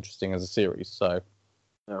particularly interesting as a series. So,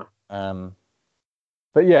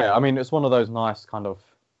 but yeah, I mean, it's one of those nice kind of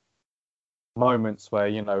moments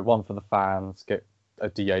where one for the fans, get a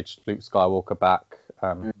de-aged Luke Skywalker back.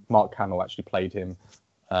 Mark Hamill actually played him,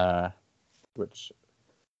 which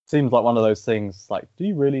seems like one of those things. Like, do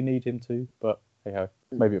you really need him to? But hey ho,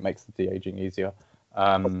 maybe it makes the de-aging easier.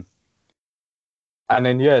 And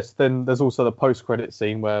then then there's also the post-credit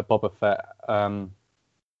scene where Boba Fett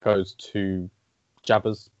goes to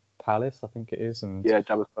Jabba's palace, I think it is, and Yeah,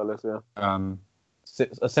 Jabba's palace. Yeah.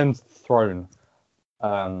 ascends the throne,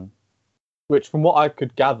 which, from what I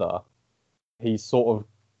could gather, he's sort of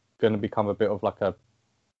going to become a bit of like a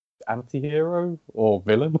anti-hero or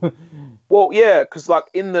villain. Well, yeah, because like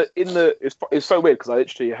in the it's so weird because I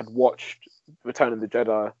literally had watched Return of the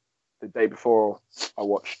Jedi the day before I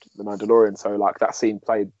watched The Mandalorian, so like that scene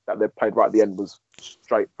that they played right at the end was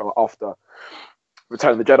straight from after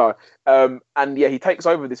Return of the Jedi. And yeah, he takes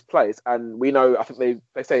over this place, and we know, I think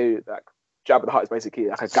they say that Jabba the Hutt is basically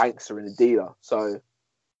like a gangster and a dealer. So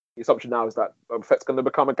the assumption now is that Boba Fett's going to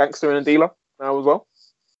become a gangster and a dealer now as well.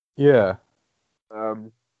 Yeah.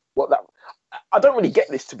 I don't really get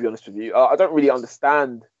this, to be honest with you. I don't really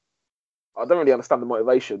understand the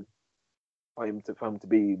motivation for him to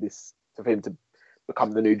be this, for him to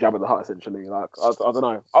become the new Jabba the Hutt, essentially. Like I don't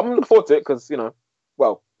know. I'm looking forward to it because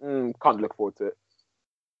can't look forward to it.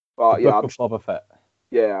 But The yeah, Book of Boba Fett.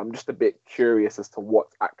 Yeah, I'm just a bit curious as to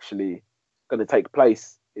what's actually going to take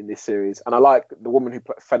place in this series. And I like the woman who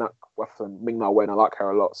played Fennec Weston, Ming-Na Wen. I like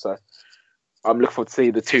her a lot, so I'm looking forward to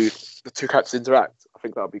see the two characters interact. I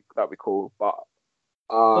think that'd be cool. But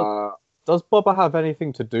does Boba have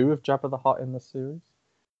anything to do with Jabba the Hutt in the series?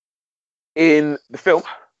 in the film,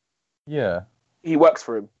 Yeah. he works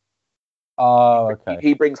for him. Oh, okay.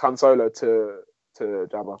 He brings Han Solo to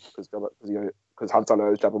Jabba because Han Solo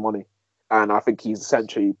owes Jabba money, and I think he's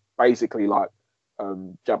essentially basically like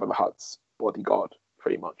Jabba the Hutt's bodyguard,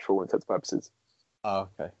 pretty much, for all intents and purposes. Oh,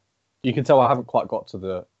 okay. You can tell I haven't quite got to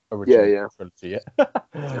the original trilogy yet.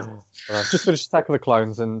 I've just finished Attack of the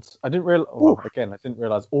Clones, and I didn't realize. Well, again, I didn't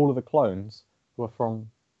realize all of the clones were from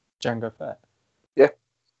Jango Fett.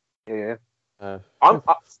 Yeah.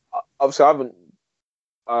 Obviously,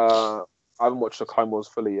 I haven't watched the Clone Wars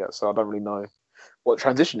fully yet, so I don't really know what the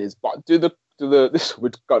transition is. But this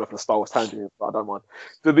we're going off on a Star Wars tangent, but I don't mind.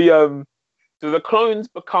 Do the clones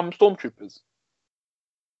become stormtroopers?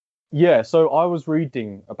 Yeah, so I was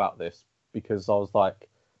reading about this because I was like,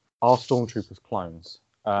 are stormtroopers clones?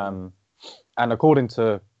 And according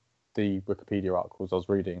to the Wikipedia articles I was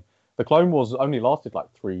reading, the Clone Wars only lasted like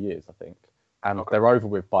 3 years, I think, and they're over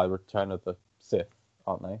with by Return of the Sith,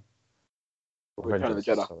 aren't they? Return of the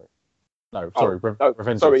Jedi. Sorry. No, sorry,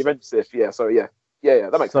 Revenge of the Sith. Yeah, so yeah,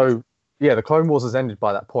 that makes sense. So yeah, the Clone Wars has ended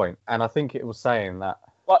by that point, and I think it was saying that.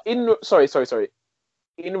 But sorry,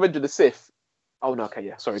 in Revenge of the Sith. Oh no, okay,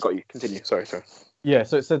 yeah, sorry, got you. Continue. Sorry. Yeah,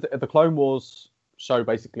 so it said that the Clone Wars show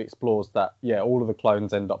basically explores that all of the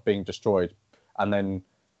clones end up being destroyed, and then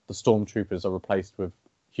the stormtroopers are replaced with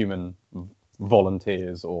human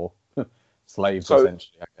volunteers or slaves,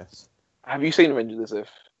 essentially, I guess. Have you seen Revenge of the Sith?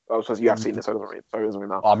 I suppose you have seen this. So it doesn't really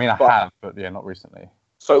matter. I mean, I have, but yeah, not recently.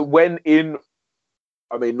 So not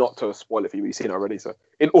to spoil it for you, you've seen it already. So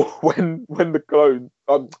when the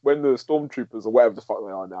stormtroopers or whatever the fuck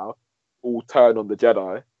they are now all turn on the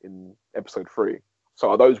Jedi in Episode 3.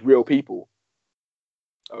 So are those real people?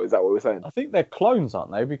 Oh, is that what we're saying? I think they're clones,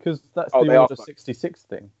 aren't they? Because that's the Order 66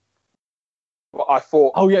 thing. Well, I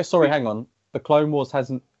thought. Oh yeah, sorry, hang on. The Clone Wars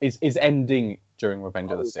is ending during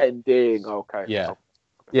Revenge of the Sith. Ending, okay. Yeah.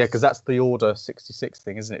 Yeah, because that's the Order 66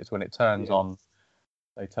 thing, isn't it? It's when it turns on.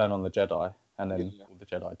 They turn on the Jedi, and then all the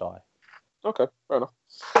Jedi die. Okay, fair enough.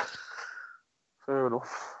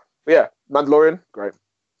 But yeah, Mandalorian, great.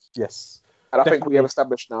 Yes. And I think we have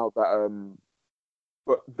established now that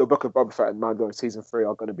the Book of Boba Fett and Mandalorian Season 3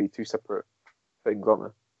 are going to be two separate things, aren't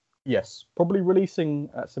they? Yes. Probably releasing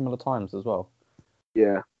at similar times as well.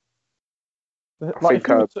 Yeah. Like,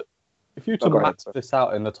 if you were to map this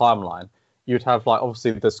out in the timeline, you'd have, like,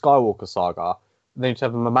 obviously the Skywalker saga, and then you'd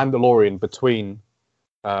have the Mandalorian between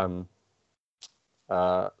 6 and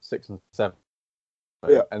 7.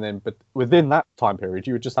 Yeah. And then, but within that time period,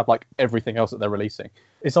 you would just have like everything else that they're releasing.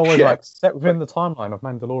 It's always like set within the timeline of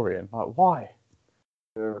Mandalorian. Like, why?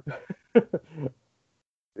 Yeah.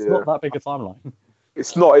 It's not that big a timeline.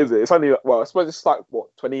 It's not, is it? It's only, I suppose it's like,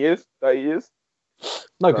 20 years? 30 years?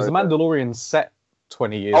 No, because the Mandalorian's set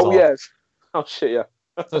 20 years Oh, yeah. Oh, shit, yeah.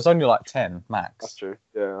 So it's only like 10 max. That's true.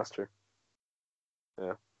 Yeah, that's true.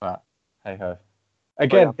 Yeah. But, hey ho.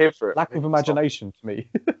 Again, for it. lack of imagination to me.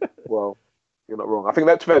 Well, you're not wrong. I think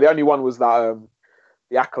that, to be fair, the only one was that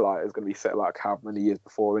the Acolyte is going to be set like how many years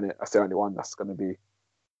before, innit? That's the only one that's going to be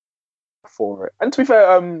before it. And to be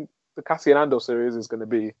fair, the Cassian Andor series is going to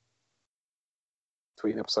be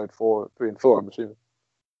between Episode 3 and 4, I'm assuming.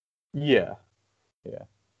 Yeah.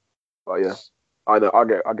 But yeah, I know. I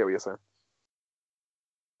get what you're saying.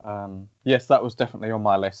 Yes, that was definitely on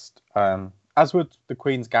my list. As would the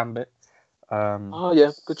Queen's Gambit. Oh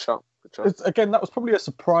yeah, good shot. Again, that was probably a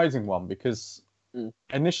surprising one because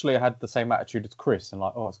initially I had the same attitude as Chris, and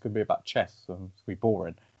like, oh, it's going to be about chess, and it's going to be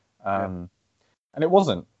boring. And it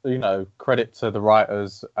wasn't. You know, credit to the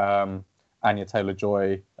writers, Anya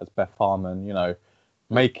Taylor-Joy as Beth Harmon. You know,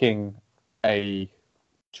 making a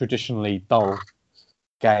traditionally dull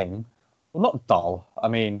game. Well, not dull. I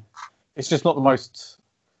mean, it's just not the most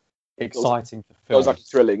exciting to film. It was like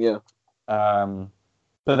thrilling, yeah.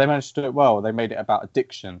 But they managed to do it well. They made it about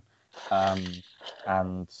addiction,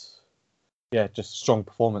 and yeah, just strong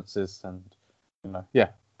performances, and you know, yeah.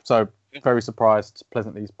 So very surprised,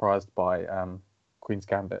 pleasantly surprised by Queen's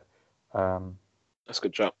Gambit. That's a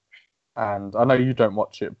good job. And I know you don't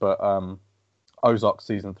watch it, but Ozark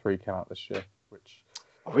season 3 came out this year, which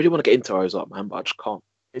I really want to get into Ozark, man, but I just can't.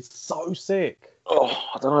 It's so sick. Oh,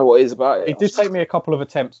 I don't know what it is about it. It did take me a couple of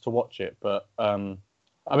attempts to watch it, but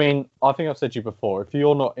I mean, I think I've said to you before, if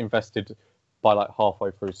you're not invested by like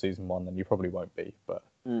halfway through season 1, then you probably won't be. But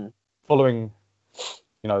following,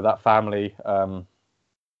 you know, that family, I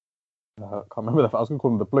can't remember I was going to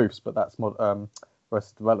call them the Bluths, but that's more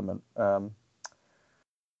Arrested Development. Fuck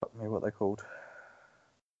me, what they called?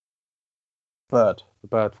 The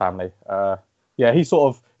Bird family. Yeah, he's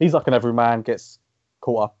like an everyman, gets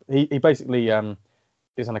caught up. He basically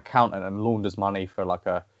is an accountant and launders money for like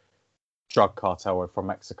a drug cartel from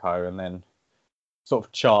Mexico, and then sort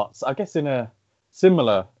of charts, I guess in a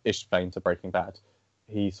similar-ish vein to Breaking Bad.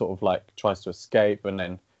 He sort of like tries to escape, and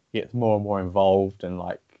then he gets more and more involved, and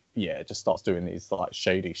like, yeah, just starts doing these like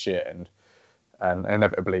shady shit, and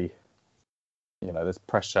inevitably, you know, there's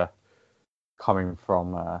pressure coming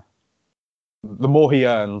from the more he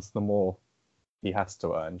earns, the more he has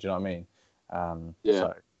to earn. Do you know what I mean? Yeah.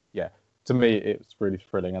 So yeah, to me, it's really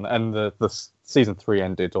thrilling, and the season 3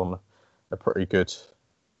 ended on a pretty good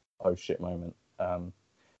oh shit moment.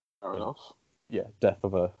 Fair enough. Yeah, death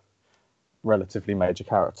of a relatively major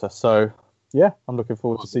character. So yeah, I'm looking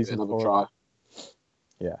forward to season 4. Try.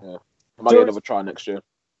 Yeah. I might get another try next year.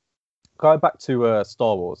 Going back to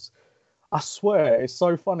Star Wars, I swear it's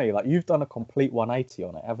so funny. Like, you've done a complete 180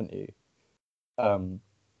 on it, haven't you?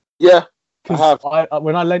 Yeah, I have.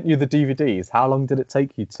 When I lent you the DVDs, how long did it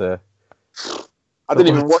take you to? I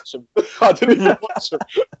didn't even watch them. I didn't even watch them.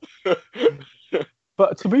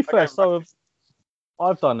 But to be fair, so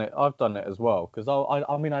I've done it as well, because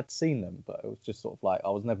I mean, I'd seen them, but it was just sort of like I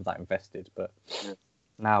was never that invested. But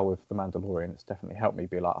now with The Mandalorian, it's definitely helped me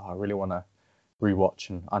be like, I really want to rewatch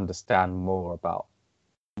and understand more about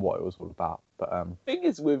what it was all about. But the thing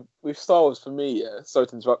is with Star Wars, for me, sorry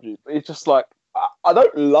to interrupt you, but it's just like I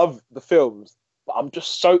don't love the films, but I'm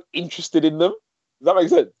just so interested in them. Does that make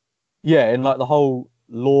sense? Yeah, and like the whole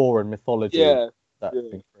lore and mythology that's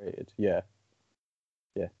been created. Yeah.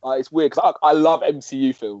 It's weird because I love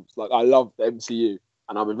MCU films. Like, I love the MCU,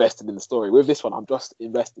 and I'm invested in the story. With this one, I'm just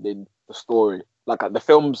invested in the story. Like the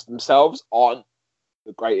films themselves aren't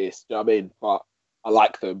the greatest. Do you know what I mean? But I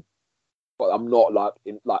like them. But I'm not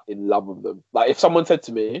in love with them. Like, if someone said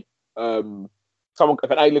to me,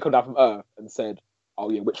 if an alien come down from Earth and said, "Oh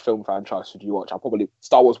yeah, which film franchise should you watch?"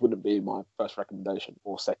 Star Wars wouldn't be my first recommendation,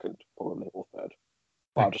 or second, probably, or third.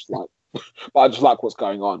 But I just like what's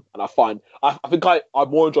going on, and I think I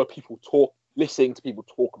more enjoy listening to people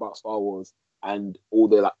talk about Star Wars and all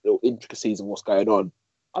the like little intricacies of what's going on.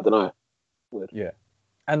 I don't know. Weird. Yeah,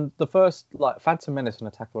 and the first, like, Phantom Menace and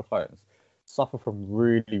Attack of the Clones suffer from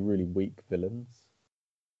really, really weak villains.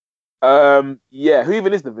 Yeah, who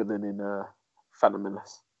even is the villain in Phantom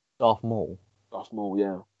Menace? Darth Maul. Darth Maul,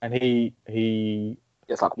 yeah. And he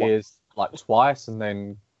gets like appears like twice and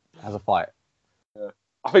then has a fight. Yeah.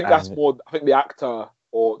 I think that's more. I think the actor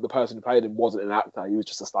or the person who played him wasn't an actor. He was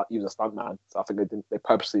just a stunt man. So I think they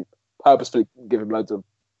purposely give him loads of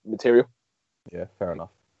material. Yeah, fair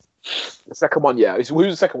enough. The second one, yeah. Who was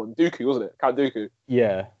the second one? Dooku, wasn't it? Count Dooku.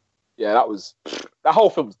 Yeah. Yeah, that whole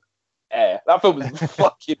film's air. That film is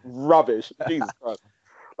fucking rubbish. Jesus Christ.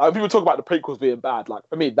 Like, people talk about the prequels being bad. Like,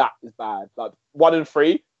 for me, that is bad. Like, 1 and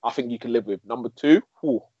 3, I think you can live with. Number 2,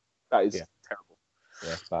 that is terrible.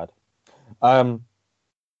 Yeah, it's bad. I'm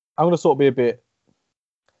going to sort of be a bit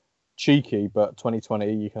cheeky, but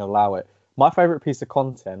 2020, you can allow it. My favourite piece of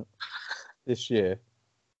content this year,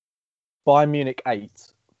 Bayern Munich 8,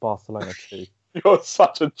 Barcelona 2. You're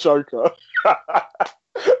such a joker.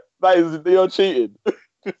 You're cheating.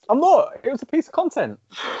 I'm not. It was a piece of content.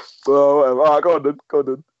 Well, whatever. All right, go on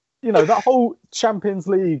then. You know, that whole Champions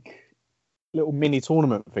League little mini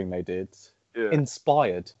tournament thing they did. Yeah.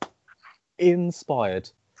 Inspired. It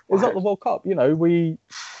was like the World Cup. You know,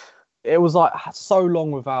 it was like so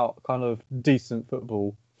long without kind of decent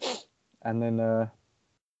football, and then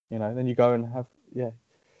then you go and have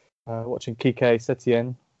watching Kike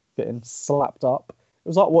Setien getting slapped up. It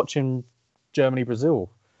was like watching Germany Brazil.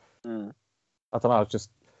 Mm. I don't know. I was just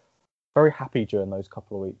very happy during those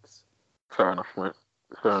couple of weeks. Fair enough, mate.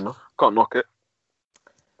 Fair enough. Can't knock it.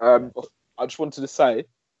 I just wanted to say,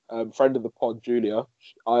 friend of the pod, Julia,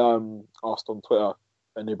 I asked on Twitter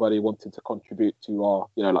if anybody wanted to contribute to our,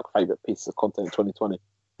 like favourite pieces of content in 2020.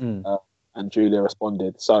 And Julia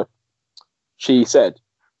responded. So she said,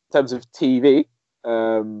 in terms of TV,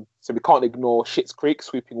 so we can't ignore Schitt's Creek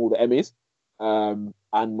sweeping all the Emmys, and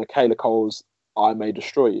Michaela Cole's I May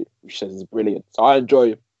Destroy You, which she says is brilliant. So I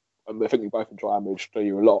think we both enjoy I May Destroy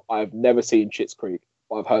You a lot. I've never seen Schitt's Creek,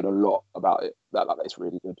 but I've heard a lot about it. That it's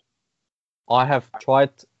really good. I have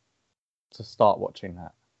tried to start watching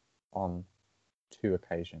that on 2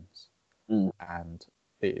 occasions, and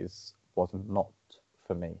it was not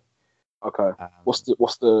for me. Okay. What's the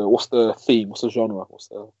theme? What's the genre?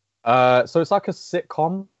 So it's like a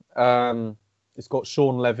sitcom. It's got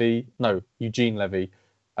Eugene Levy.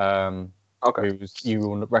 Okay. Who you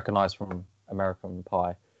will recognise from American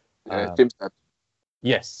Pie. Yeah, Jim's dad.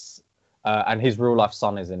 Yes, and his real life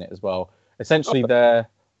son is in it as well. Essentially, they're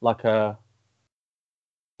like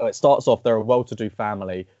it starts off, they're a well-to-do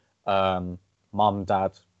family, mum,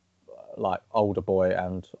 dad, like older boy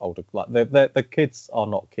and older, like the kids are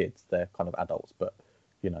not kids, they're kind of adults, but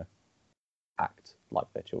act like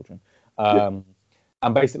they're children. And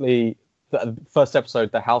basically the first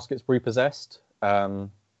episode, the house gets repossessed, and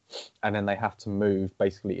then they have to move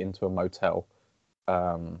basically into a motel,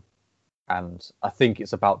 and I think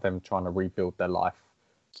it's about them trying to rebuild their life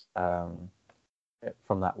from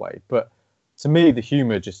that way. But to me, the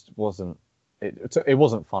humor just wasn't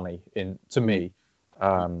funny to me,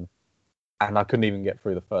 and I couldn't even get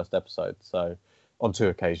through the first episode, so on 2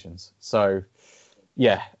 occasions. So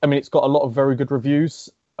yeah, I mean, it's got a lot of very good reviews.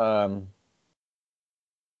 I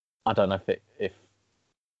don't know if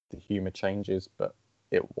the humor changes, but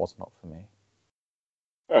it was not for me.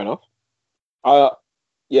 Fair enough.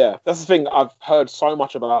 Yeah, that's the thing. I've heard so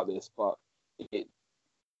much about this, but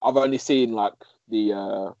I've only seen like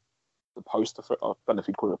the poster for it. I don't know if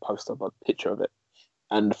you'd call it a poster, but a picture of it.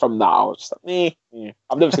 And from that, I was just like,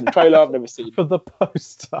 I've never seen the trailer. I've never seen for the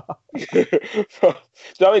poster. Do you know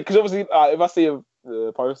what I mean? Because obviously, if I see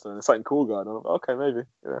the poster and there's something cool going on, okay, maybe,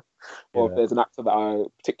 yeah. Or if there's an actor that I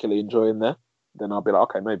particularly enjoy in there, then I'll be like,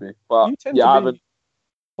 okay, maybe. But I haven't.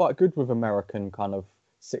 Quite good with American kind of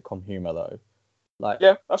sitcom humor, though. Like,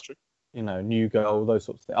 yeah, that's true. New Girl, those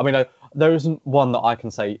sorts of things. I mean, there isn't one that I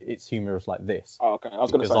can say its humor is like this. Oh, okay. I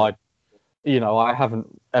was going to say. I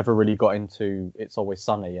haven't ever really got into It's Always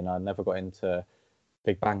Sunny, and I never got into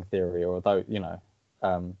Big Bang Theory, although,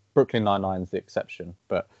 Brooklyn Nine-Nine's the exception,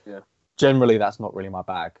 but generally that's not really my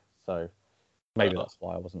bag. So maybe that's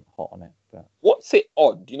why I wasn't hot on it. But what's it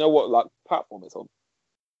on? Do you know what platform it's on?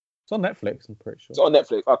 It's on Netflix, I'm pretty sure. It's on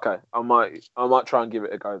Netflix. Okay, I might try and give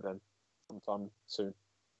it a go then, sometime soon.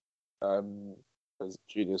 Because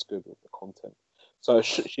Julia's good with the content. So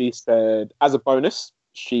she said, as a bonus,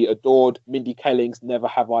 she adored Mindy Kaling's Never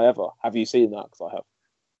Have I Ever. Have you seen that? Because I have.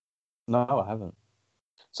 No, I haven't.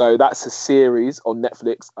 So that's a series on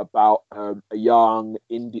Netflix about a young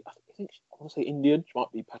Indian. I want to say Indian. She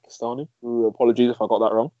might be Pakistani. Apologies if I got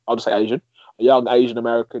that wrong. I'll just say Asian. A young Asian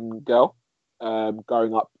American girl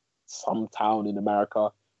growing up some town in America,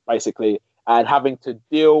 basically, and having to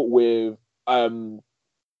deal with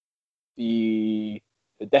the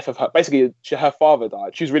death of her. Basically, her father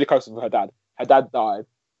died. She was really close with her dad. Her dad died.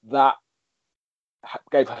 That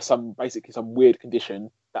gave her some weird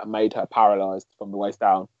condition that made her paralyzed from the waist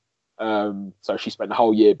down. So she spent the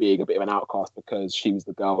whole year being a bit of an outcast because she was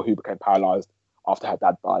the girl who became paralyzed after her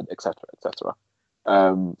dad died, etc., etc.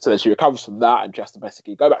 So then she recovers from that and just to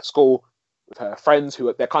basically go back to school with her friends,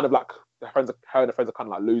 they're kind of like her and her friends are kind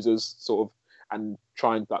of like losers, sort of, and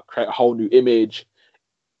trying to create a whole new image.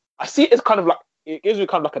 I see it as kind of like, it gives me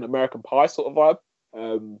kind of like an American Pie sort of vibe.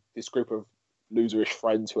 This group of loserish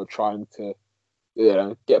friends who are trying to,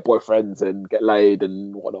 get boyfriends and get laid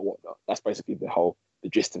and whatnot. That's basically the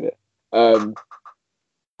gist of it.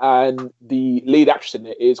 And the lead actress in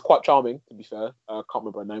it is quite charming, to be fair. I can't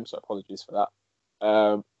remember her name, so apologies for that.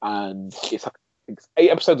 And it's like, I think it's 8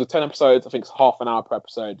 episodes or 10 episodes. I think it's half an hour per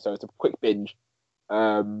episode, so it's a quick binge.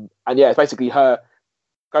 And yeah, it's basically her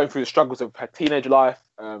going through the struggles of her teenage life,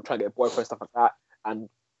 trying to get a boyfriend, stuff like that, and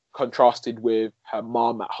contrasted with her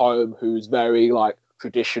mom at home, who's very like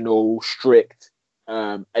traditional, strict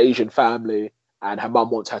Asian family, and her mum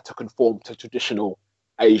wants her to conform to traditional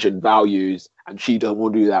Asian values, and she doesn't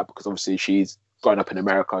want to do that because obviously she's grown up in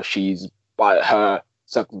America. She's by her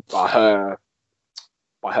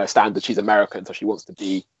standards, she's American, so she wants to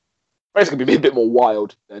be basically be a bit more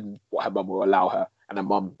wild than what her mum will allow her, and her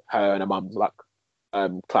and her mum's like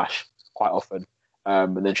clash quite often.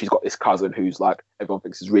 And then she's got this cousin who's like everyone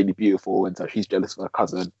thinks is really beautiful, and so she's jealous of her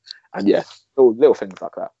cousin, and yeah, little things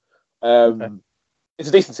like that. Okay. It's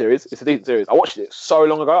a decent series. I watched it so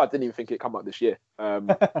long ago. I didn't even think it'd come out this year. I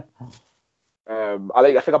think I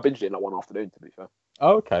binged it in like one afternoon. To be fair.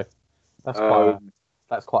 Oh, okay. That's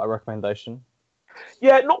quite a recommendation.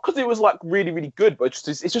 Yeah, not because it was like really, really good, but it's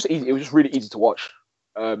just easy. It was just really easy to watch.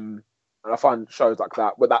 And I find shows like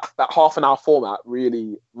that, but that half an hour format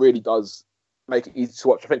really, really does make it easy to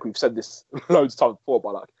watch. I think we've said this loads of times before,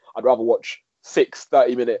 but like I'd rather watch 6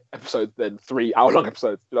 30-minute episodes than 3 hour-long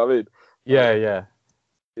episodes. You know what I mean? Yeah.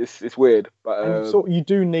 It's weird, but so you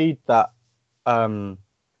do need that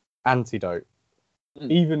antidote,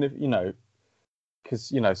 even if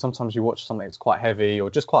because sometimes you watch something that's quite heavy or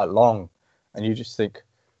just quite long, and you just think,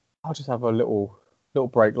 I'll just have a little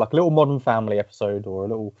break, like a little Modern Family episode or a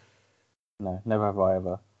little Never Have I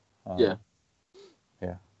Ever. Yeah,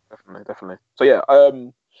 definitely. So yeah,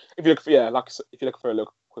 if you're looking for a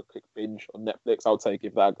little quick binge on Netflix, I would say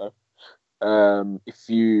give that a go. If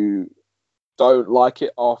you don't like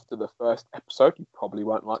it after the first episode, you probably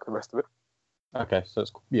won't like the rest of it. Okay, so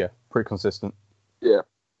it's pretty consistent. Yeah.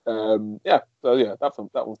 So yeah, that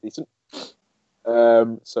was decent.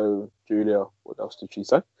 So Julia, what else did she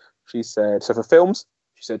say? She said, so for films,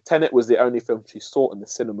 she said Tenet was the only film she saw in the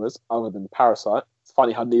cinemas other than Parasite. It's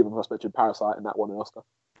funny how neither of us mentioned Parasite and that won an Oscar.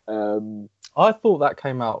 I thought that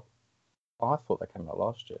came out last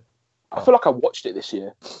year. I feel like I watched it this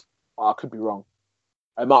year. I could be wrong.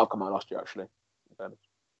 It might have come out last year, actually. Let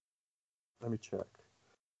me check.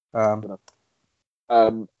 And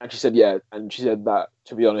she said, that,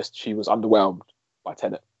 to be honest, she was underwhelmed by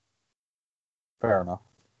Tenet. Fair enough.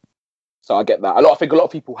 So I get that. I think a lot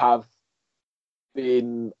of people have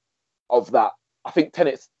been of that. I think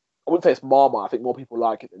Tenet's, I wouldn't say it's Marmite. I think more people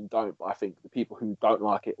like it than don't. But I think the people who don't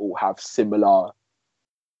like it all have similar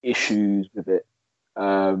issues with it.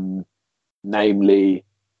 Namely,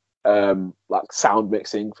 like sound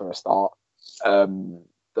mixing for a start.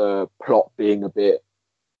 The plot being a bit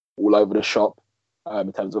all over the shop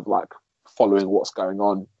in terms of like following what's going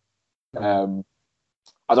on.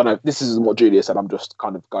 I don't know. This isn't what Julia said. I'm just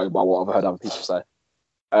kind of going by what I've heard other people say.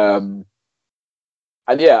 And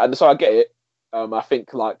so I get it. I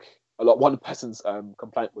think like one person's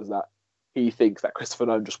complaint was that he thinks that Christopher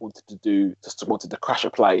Nolan just wanted to crash a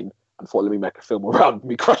plane and thought, let me make a film around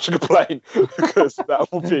me crashing a plane because that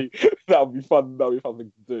would be fun. That would be a fun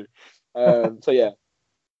thing to do. So yeah,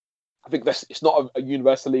 I think it's not a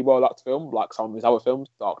universally well liked film like some of his other films,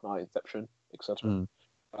 Dark Knight, Inception, etc.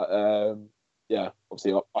 But yeah,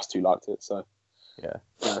 obviously us two liked it, so yeah.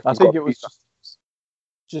 I think it was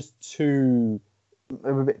just a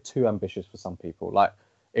bit too ambitious for some people. Like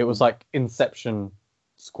it was like Inception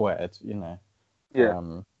squared, Yeah.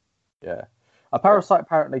 Yeah. A Parasite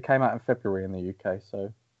apparently came out in February in the UK,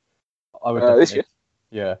 so I would this year.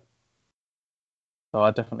 Yeah. So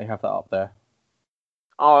I definitely have that up there.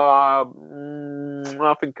 I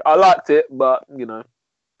think I liked it, but I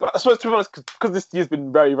suppose to be honest, because this year's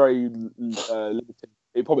been very, very limited,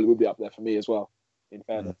 it probably would be up there for me as well. In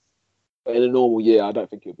fairness, but in a normal year, I don't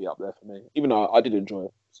think it would be up there for me. Even though I did enjoy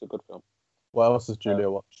it, it's a good film. What else has Julia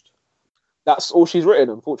watched? That's all she's written,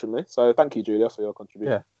 unfortunately. So thank you, Julia, for your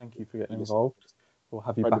contribution. Yeah, thank you for getting involved. We'll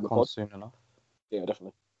have you back on soon enough. Yeah,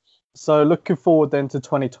 definitely. So looking forward then to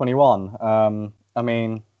 2021. I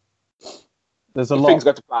mean, there's a lot. Things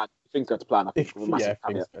go to plan. Things go to plan. I think. Things go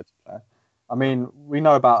to plan. I mean, we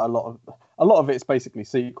know about a lot of it's basically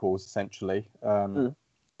sequels, essentially.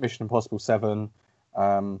 Mission Impossible 7,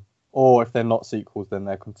 or if they're not sequels, then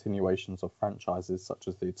they're continuations of franchises such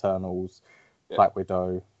as The Eternals, Black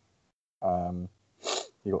Widow. You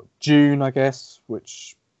got Dune, I guess,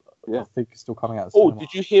 which I think is still coming out.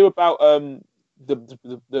 Did you hear about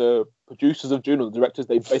the producers of Dune or the directors?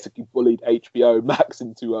 They basically bullied HBO Max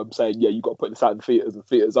into saying, you got to put this out in theaters and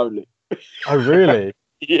theaters only. Oh, really?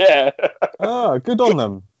 Yeah. Oh, good on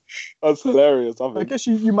them. That's hilarious. I guess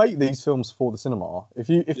you make these films for the cinema.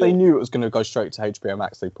 If they knew it was going to go straight to HBO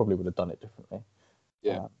Max, they probably would have done it differently.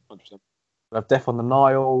 Yeah, 100%. We have Death on the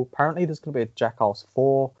Nile. Apparently, there's going to be a Jackass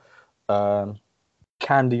 4,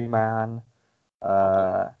 Candyman,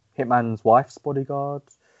 Hitman's Wife's Bodyguard.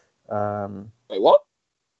 Wait, what?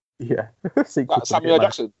 Yeah, sequel to Samuel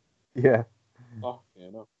Jackson. Yeah. Oh, yeah,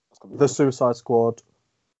 no. That's gonna be The Suicide Squad.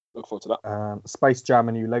 Look forward to that. Space Jam: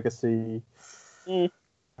 A New Legacy.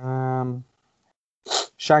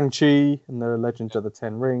 Shang-Chi and the Legend of the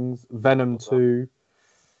Ten Rings. Venom 2.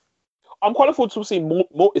 I'm quite looking forward to seeing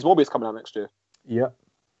more. Is Morbius coming out next year? Yeah.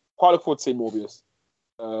 quite look forward to seeing Morbius.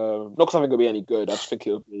 Not because I think it'll be any good. I just think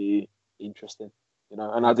it'll be interesting, you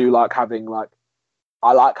know. And I do like having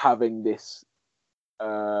this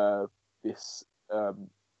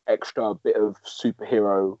extra bit of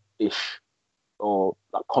superhero-ish or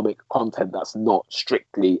like comic content that's not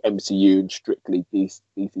strictly MCU and strictly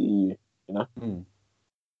DCEU, you know.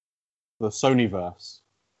 The Sonyverse.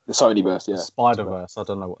 The Sonyverse, yeah. Spider-Verse. I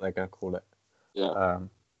don't know what they're going to call it. Yeah.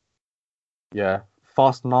 Yeah.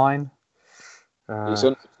 Fast 9.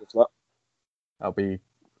 Decent. That'll be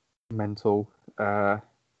mental.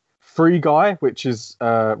 Free Guy, which is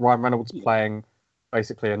Ryan Reynolds playing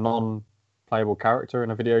basically a non-playable character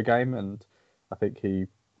in a video game, and I think he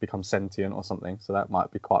becomes sentient or something, so that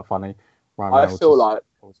might be quite funny. I feel like,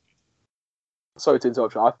 sorry to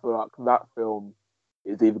interrupt you, I feel like that film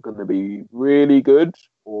is either going to be really good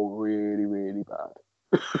or really, really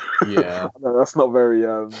bad. Yeah. No, that's not very,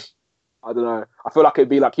 I don't know. I feel like it'd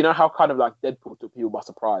be like, you know how kind of like Deadpool took people by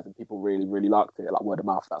surprise and people really, really liked it, like word of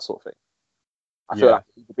mouth, that sort of thing. I feel like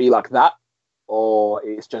it would be like that, or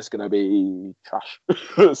it's just going to be trash.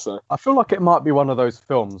 So I feel like it might be one of those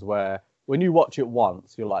films where when you watch it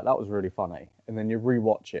once, you're like, that was really funny. And then you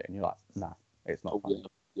rewatch it and you're like, nah, it's not funny.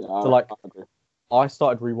 Yeah, so I agree. I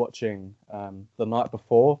started rewatching The Night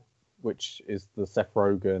Before, which is the Seth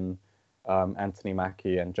Rogen, Anthony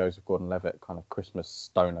Mackie and Joseph Gordon-Levitt kind of Christmas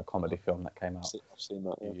stoner comedy film that came out I've seen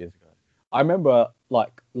that, a few years ago. I remember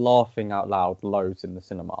like laughing out loud loads in the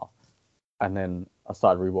cinema, and then I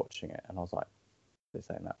started rewatching it and I was like, this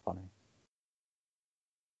ain't that funny.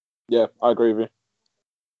 Yeah, I agree with you.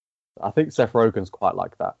 I think Seth Rogen's quite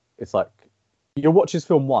like that. It's like you watch his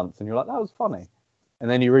film once and you're like, that was funny, and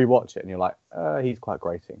then you rewatch it and you're like, he's quite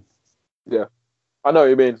grating. Yeah, I know what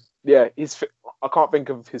you mean. Yeah, I can't think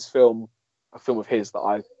of a film of his that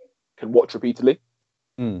I can watch repeatedly.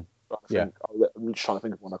 Yeah, I'm just trying to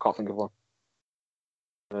think of one. I can't think of one.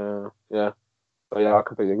 Yeah, so yeah, I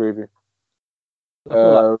completely agree with you.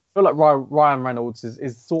 I feel like Ryan Reynolds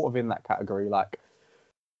is sort of in that category. Like,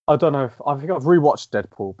 I don't know. I think I've rewatched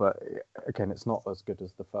Deadpool, but again, it's not as good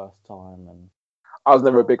as the first time. And I was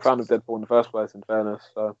never a big fan of Deadpool in the first place, in fairness.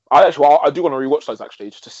 So I do want to rewatch those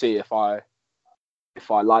actually, just to see if I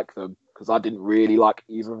like them, because I didn't really like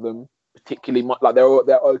either of them particularly much. Like they're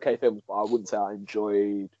okay films, but I wouldn't say I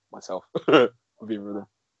enjoyed myself with either of them.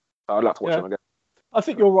 So I'd like to watch them again. I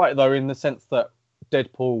think you're right though, in the sense that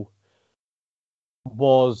Deadpool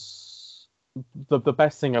was the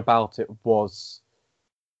best thing about it was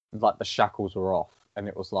like the shackles were off, and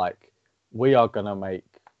it was like, we are gonna make,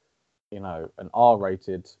 you know, an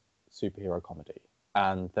R-rated superhero comedy,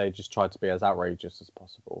 and they just tried to be as outrageous as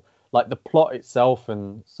possible. Like the plot itself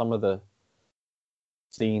and some of the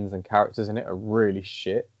scenes and characters in it are really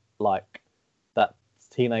shit. Like that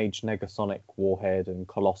teenage Negasonic Warhead and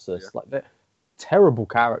Colossus, like they're terrible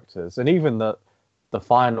characters, and even the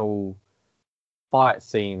final fight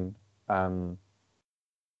scene, all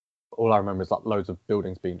I remember is like loads of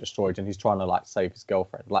buildings being destroyed and he's trying to like save his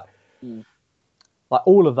girlfriend. Like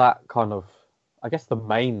all of that kind of, I guess the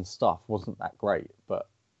main stuff wasn't that great, but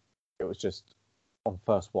it was just on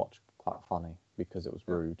first watch quite funny because it was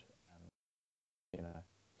rude and, you know,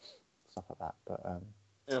 stuff like that. But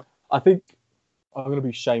I think I'm going to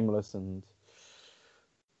be shameless, and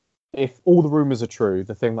if all the rumours are true,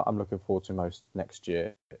 the thing that I'm looking forward to most next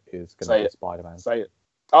year is going to be Spider-Man. Say it.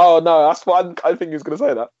 Oh, no, that's what I think he's going to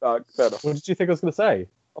say that. Fair enough. What did you think I was going to say?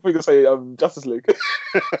 I think he's going to say Justice League.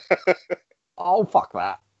 Oh, fuck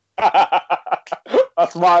that.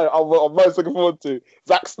 That's what I'm most looking forward to.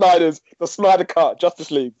 Zack Snyder's The Snyder Cut, Justice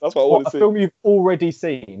League. That's what I want to see. A film you've already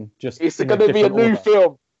seen. It's going to be a new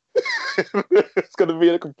film. It's going to be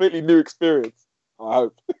a completely new experience, I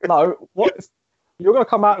hope. No, you're going to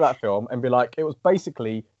come out of that film and be like, it was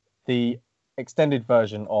basically the extended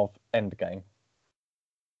version of Endgame.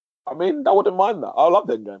 I mean, I wouldn't mind that. I love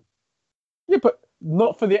Endgame. Yeah, but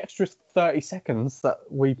not for the extra 30 seconds that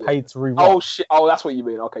we paid to rewatch. Oh shit! Oh, that's what you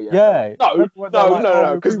mean. Okay, yeah. Yeah. No.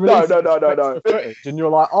 And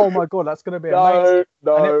you're like, oh my god, that's going to be amazing.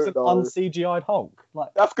 And it was an un-CGI'd Hulk. Like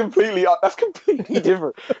that's completely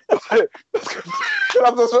different. That's the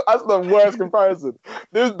worst comparison.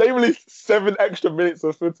 They released 7 extra minutes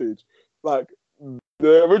of footage. Like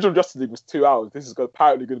the original Justice League was 2 hours. This is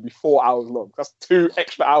apparently going to be 4 hours long. That's 2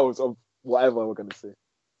 extra hours of whatever we're going to see.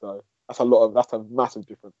 So. That's a massive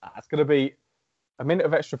difference. It's going to be a minute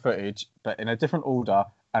of extra footage, but in a different order,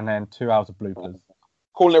 and then 2 hours of bloopers.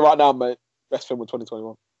 Calling it right now, mate. Best film of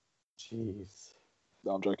 2021. Jeez.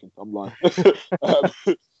 No, I'm joking. I'm lying.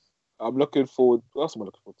 I'm looking forward. What else am I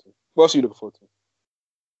looking forward to? What else are you looking forward to?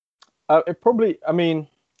 It probably, I mean,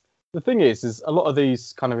 The thing is a lot of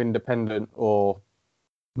these kind of independent or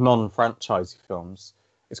non-franchisey films,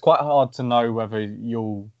 it's quite hard to know whether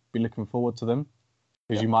you'll be looking forward to them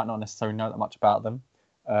because you might not necessarily know that much about them.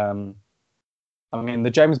 I mean, the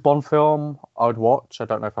James Bond film I would watch. I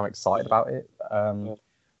don't know if I'm excited about it,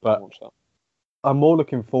 but I'm more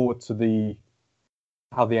looking forward to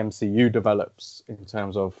how the MCU develops in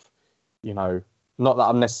terms of, not that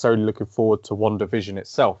I'm necessarily looking forward to WandaVision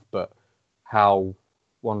itself, but how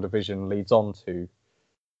WandaVision leads on to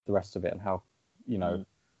the rest of it and how,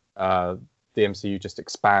 the MCU just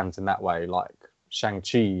expands in that way, like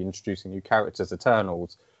Shang-Chi introducing new characters,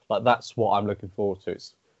 Eternals. Like, that's what I'm looking forward to.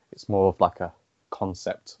 It's more of like a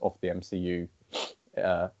concept of the MCU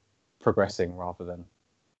progressing rather than,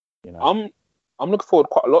 I'm looking forward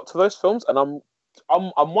quite a lot to those films, and I'm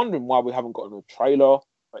wondering why we haven't gotten a trailer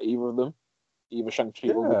for either of them, either Shang-Chi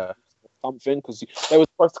or something, because they were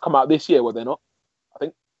supposed to come out this year, were they not?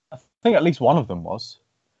 I think at least one of them was.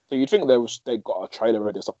 So you'd think they got a trailer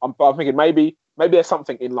ready or something. But I'm thinking maybe there's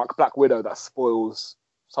something in like Black Widow that spoils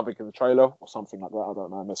something in the trailer or something like that. I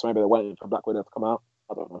don't know. So maybe they're waiting for Black Widow to come out.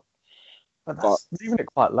 I don't know. But that's leaving it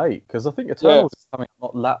quite late because I think Eternals is coming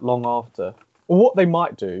not that long after. Well, what they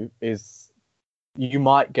might do is you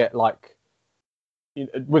might get like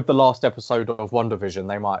with the last episode of WandaVision,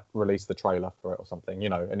 they might release the trailer for it or something,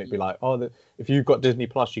 and it'd be like, if you've got Disney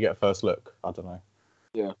Plus, you get a first look. I don't know.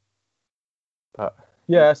 Yeah. But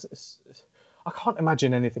yeah, I can't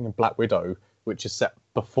imagine anything in Black Widow, which is set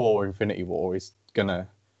before Infinity War, is gonna,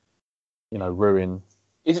 ruin.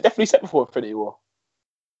 Is it definitely set before Infinity War?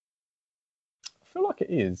 I feel like it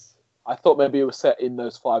is. I thought maybe it was set in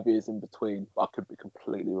those 5 years in between, but I could be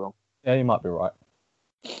completely wrong. Yeah, you might be right.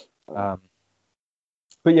 But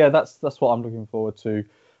yeah, that's what I'm looking forward to.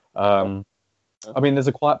 I mean, there's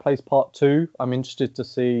A Quiet Place Part 2. I'm interested to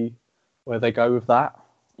see where they go with that.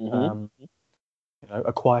 Mm-hmm.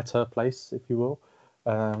 A quieter place, if you will.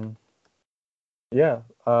 I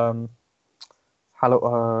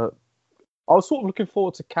was sort of looking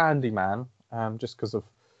forward to Candyman, just because of,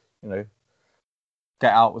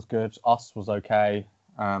 Get Out was good, Us was okay.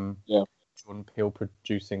 Jordan Peele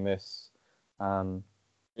producing this. I'm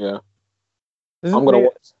gonna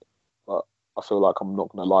watch it, but I feel like I'm not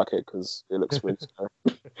gonna like it because it looks really scary.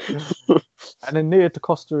 And then Nia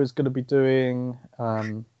DaCosta is going to be doing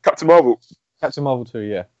Captain Marvel 2,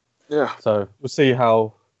 yeah. Yeah. So we'll see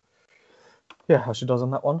how she does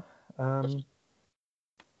on that one.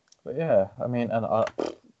 But yeah, I mean, and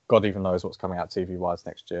God even knows what's coming out TV-wise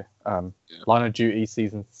next year. Line of Duty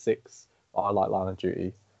season 6. I like Line of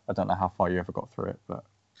Duty. I don't know how far you ever got through it, but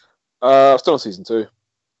still on season 2.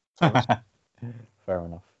 Fair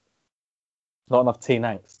enough. Not enough teen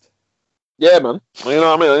angst. Yeah, man. You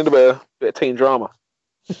know what I mean? I need a bit of teen drama.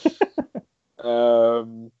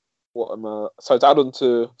 So to add on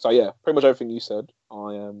to, pretty much everything you said,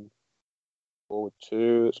 I am forward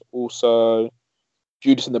to. It's also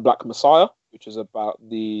Judas and the Black Messiah, which is about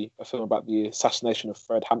a film about the assassination of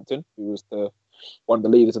Fred Hampton, who was one of the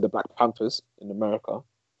leaders of the Black Panthers in America.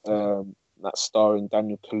 That's starring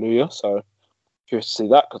Daniel Kaluuya, so curious to see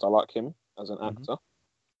that because I like him as an actor.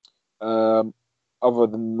 Other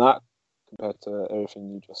than that, compared to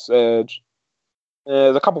everything you just said,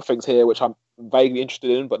 there's a couple of things here which I'm vaguely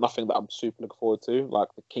interested in, but nothing that I'm super looking forward to, like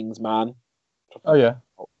The King's Man. Oh yeah,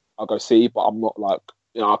 I'll go see, but I'm not like,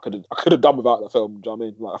 I could have done without the film. Do you know what I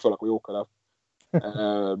mean? Like, I feel like we all could have.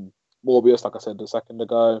 Morbius, like I said a second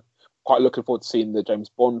ago. Quite looking forward to seeing the James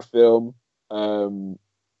Bond film.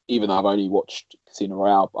 Even though I've only watched Casino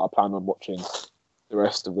Royale, but I plan on watching the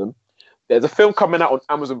rest of them. There's a film coming out on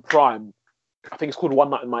Amazon Prime. I think it's called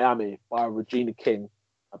One Night in Miami by Regina King,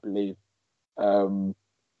 I believe. And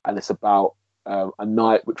it's about a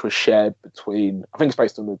night which was shared between, I think it's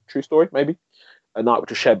based on a true story, maybe. A night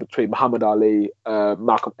which was shared between Muhammad Ali,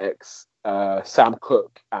 Malcolm X, Sam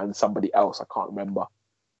Cooke, and somebody else. I can't remember.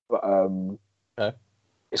 But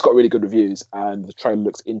It's got really good reviews, and the trailer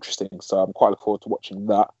looks interesting. So I'm quite looking forward to watching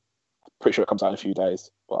that. Pretty sure it comes out in a few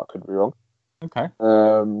days, but I could be wrong. Okay.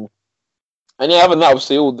 And other than that,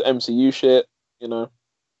 obviously all the MCU shit,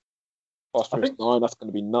 Fast Furious 9, that's going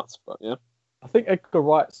to be nuts, but yeah. I think Edgar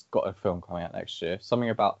Wright's got a film coming out next year,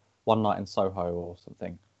 something about One Night in Soho or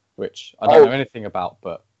something, which I don't know anything about,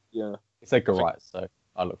 but yeah, it's Edgar Wright, so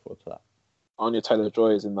I look forward to that. Anya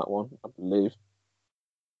Taylor-Joy is in that one, I believe.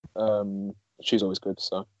 She's always good,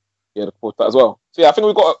 so yeah, look forward to that as well. So yeah, I think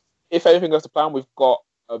we've got, if anything goes to plan, we've got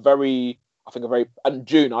and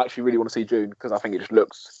June, I actually really want to see June because I think it just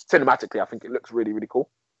looks, cinematically, I think it looks really, really cool.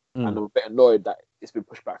 And I'm a bit annoyed that it's been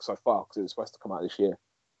pushed back so far because it was supposed to come out this year.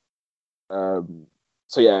 So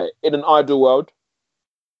yeah, in an ideal world,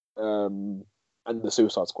 and the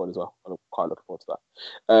Suicide Squad as well. I'm quite looking forward to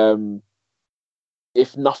that.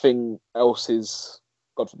 If nothing else is,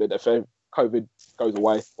 God forbid, if COVID goes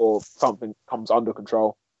away or something comes under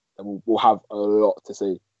control, then we'll have a lot to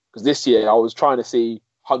see. Because this year I was trying to see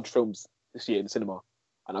 100 films this year in the cinema,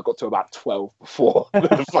 and I got to about 12 before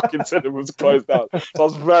the fucking cinema was closed down. So I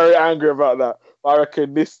was very angry about that. But I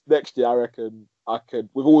reckon this next year, I could,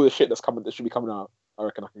 with all the shit that should be coming out, I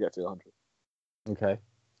reckon I can get to 100. Okay,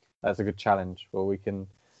 that's a good challenge. Well, we can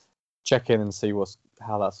check in and see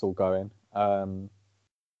how that's all going.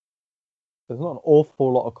 There's not an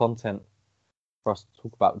awful lot of content for us to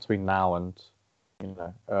talk about between now and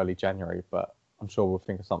early January, but I'm sure we'll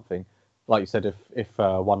think of something. Like you said, if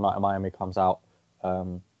One Night in Miami comes out,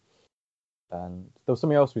 and there was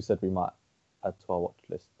something else we said we might add to our watch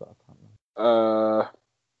list, but I can't remember.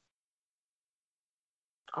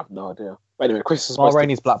 I have no idea. But anyway, Chris is Ma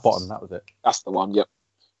Rainey's Black Bottom. That was it. That's the one. Yep.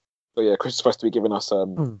 But yeah, Chris is supposed to be giving us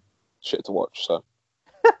shit to watch. So.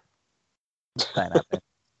 Saying that.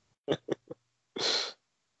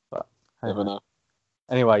 But never know.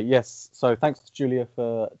 Anyway, yes. So thanks to Julia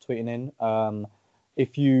for tweeting in.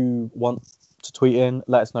 If you want to tweet in,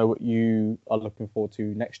 let us know what you are looking forward to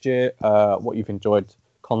next year, what you've enjoyed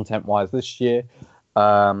content-wise this year,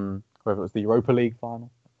 whether it was the Europa League final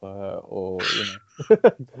or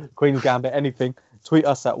Queen's Gambit, anything. Tweet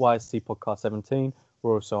us at YSC Podcast 17.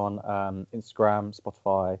 We're also on Instagram,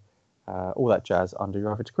 Spotify, all that jazz under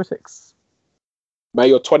Your Average Critics. May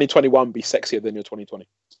your 2021 be sexier than your 2020.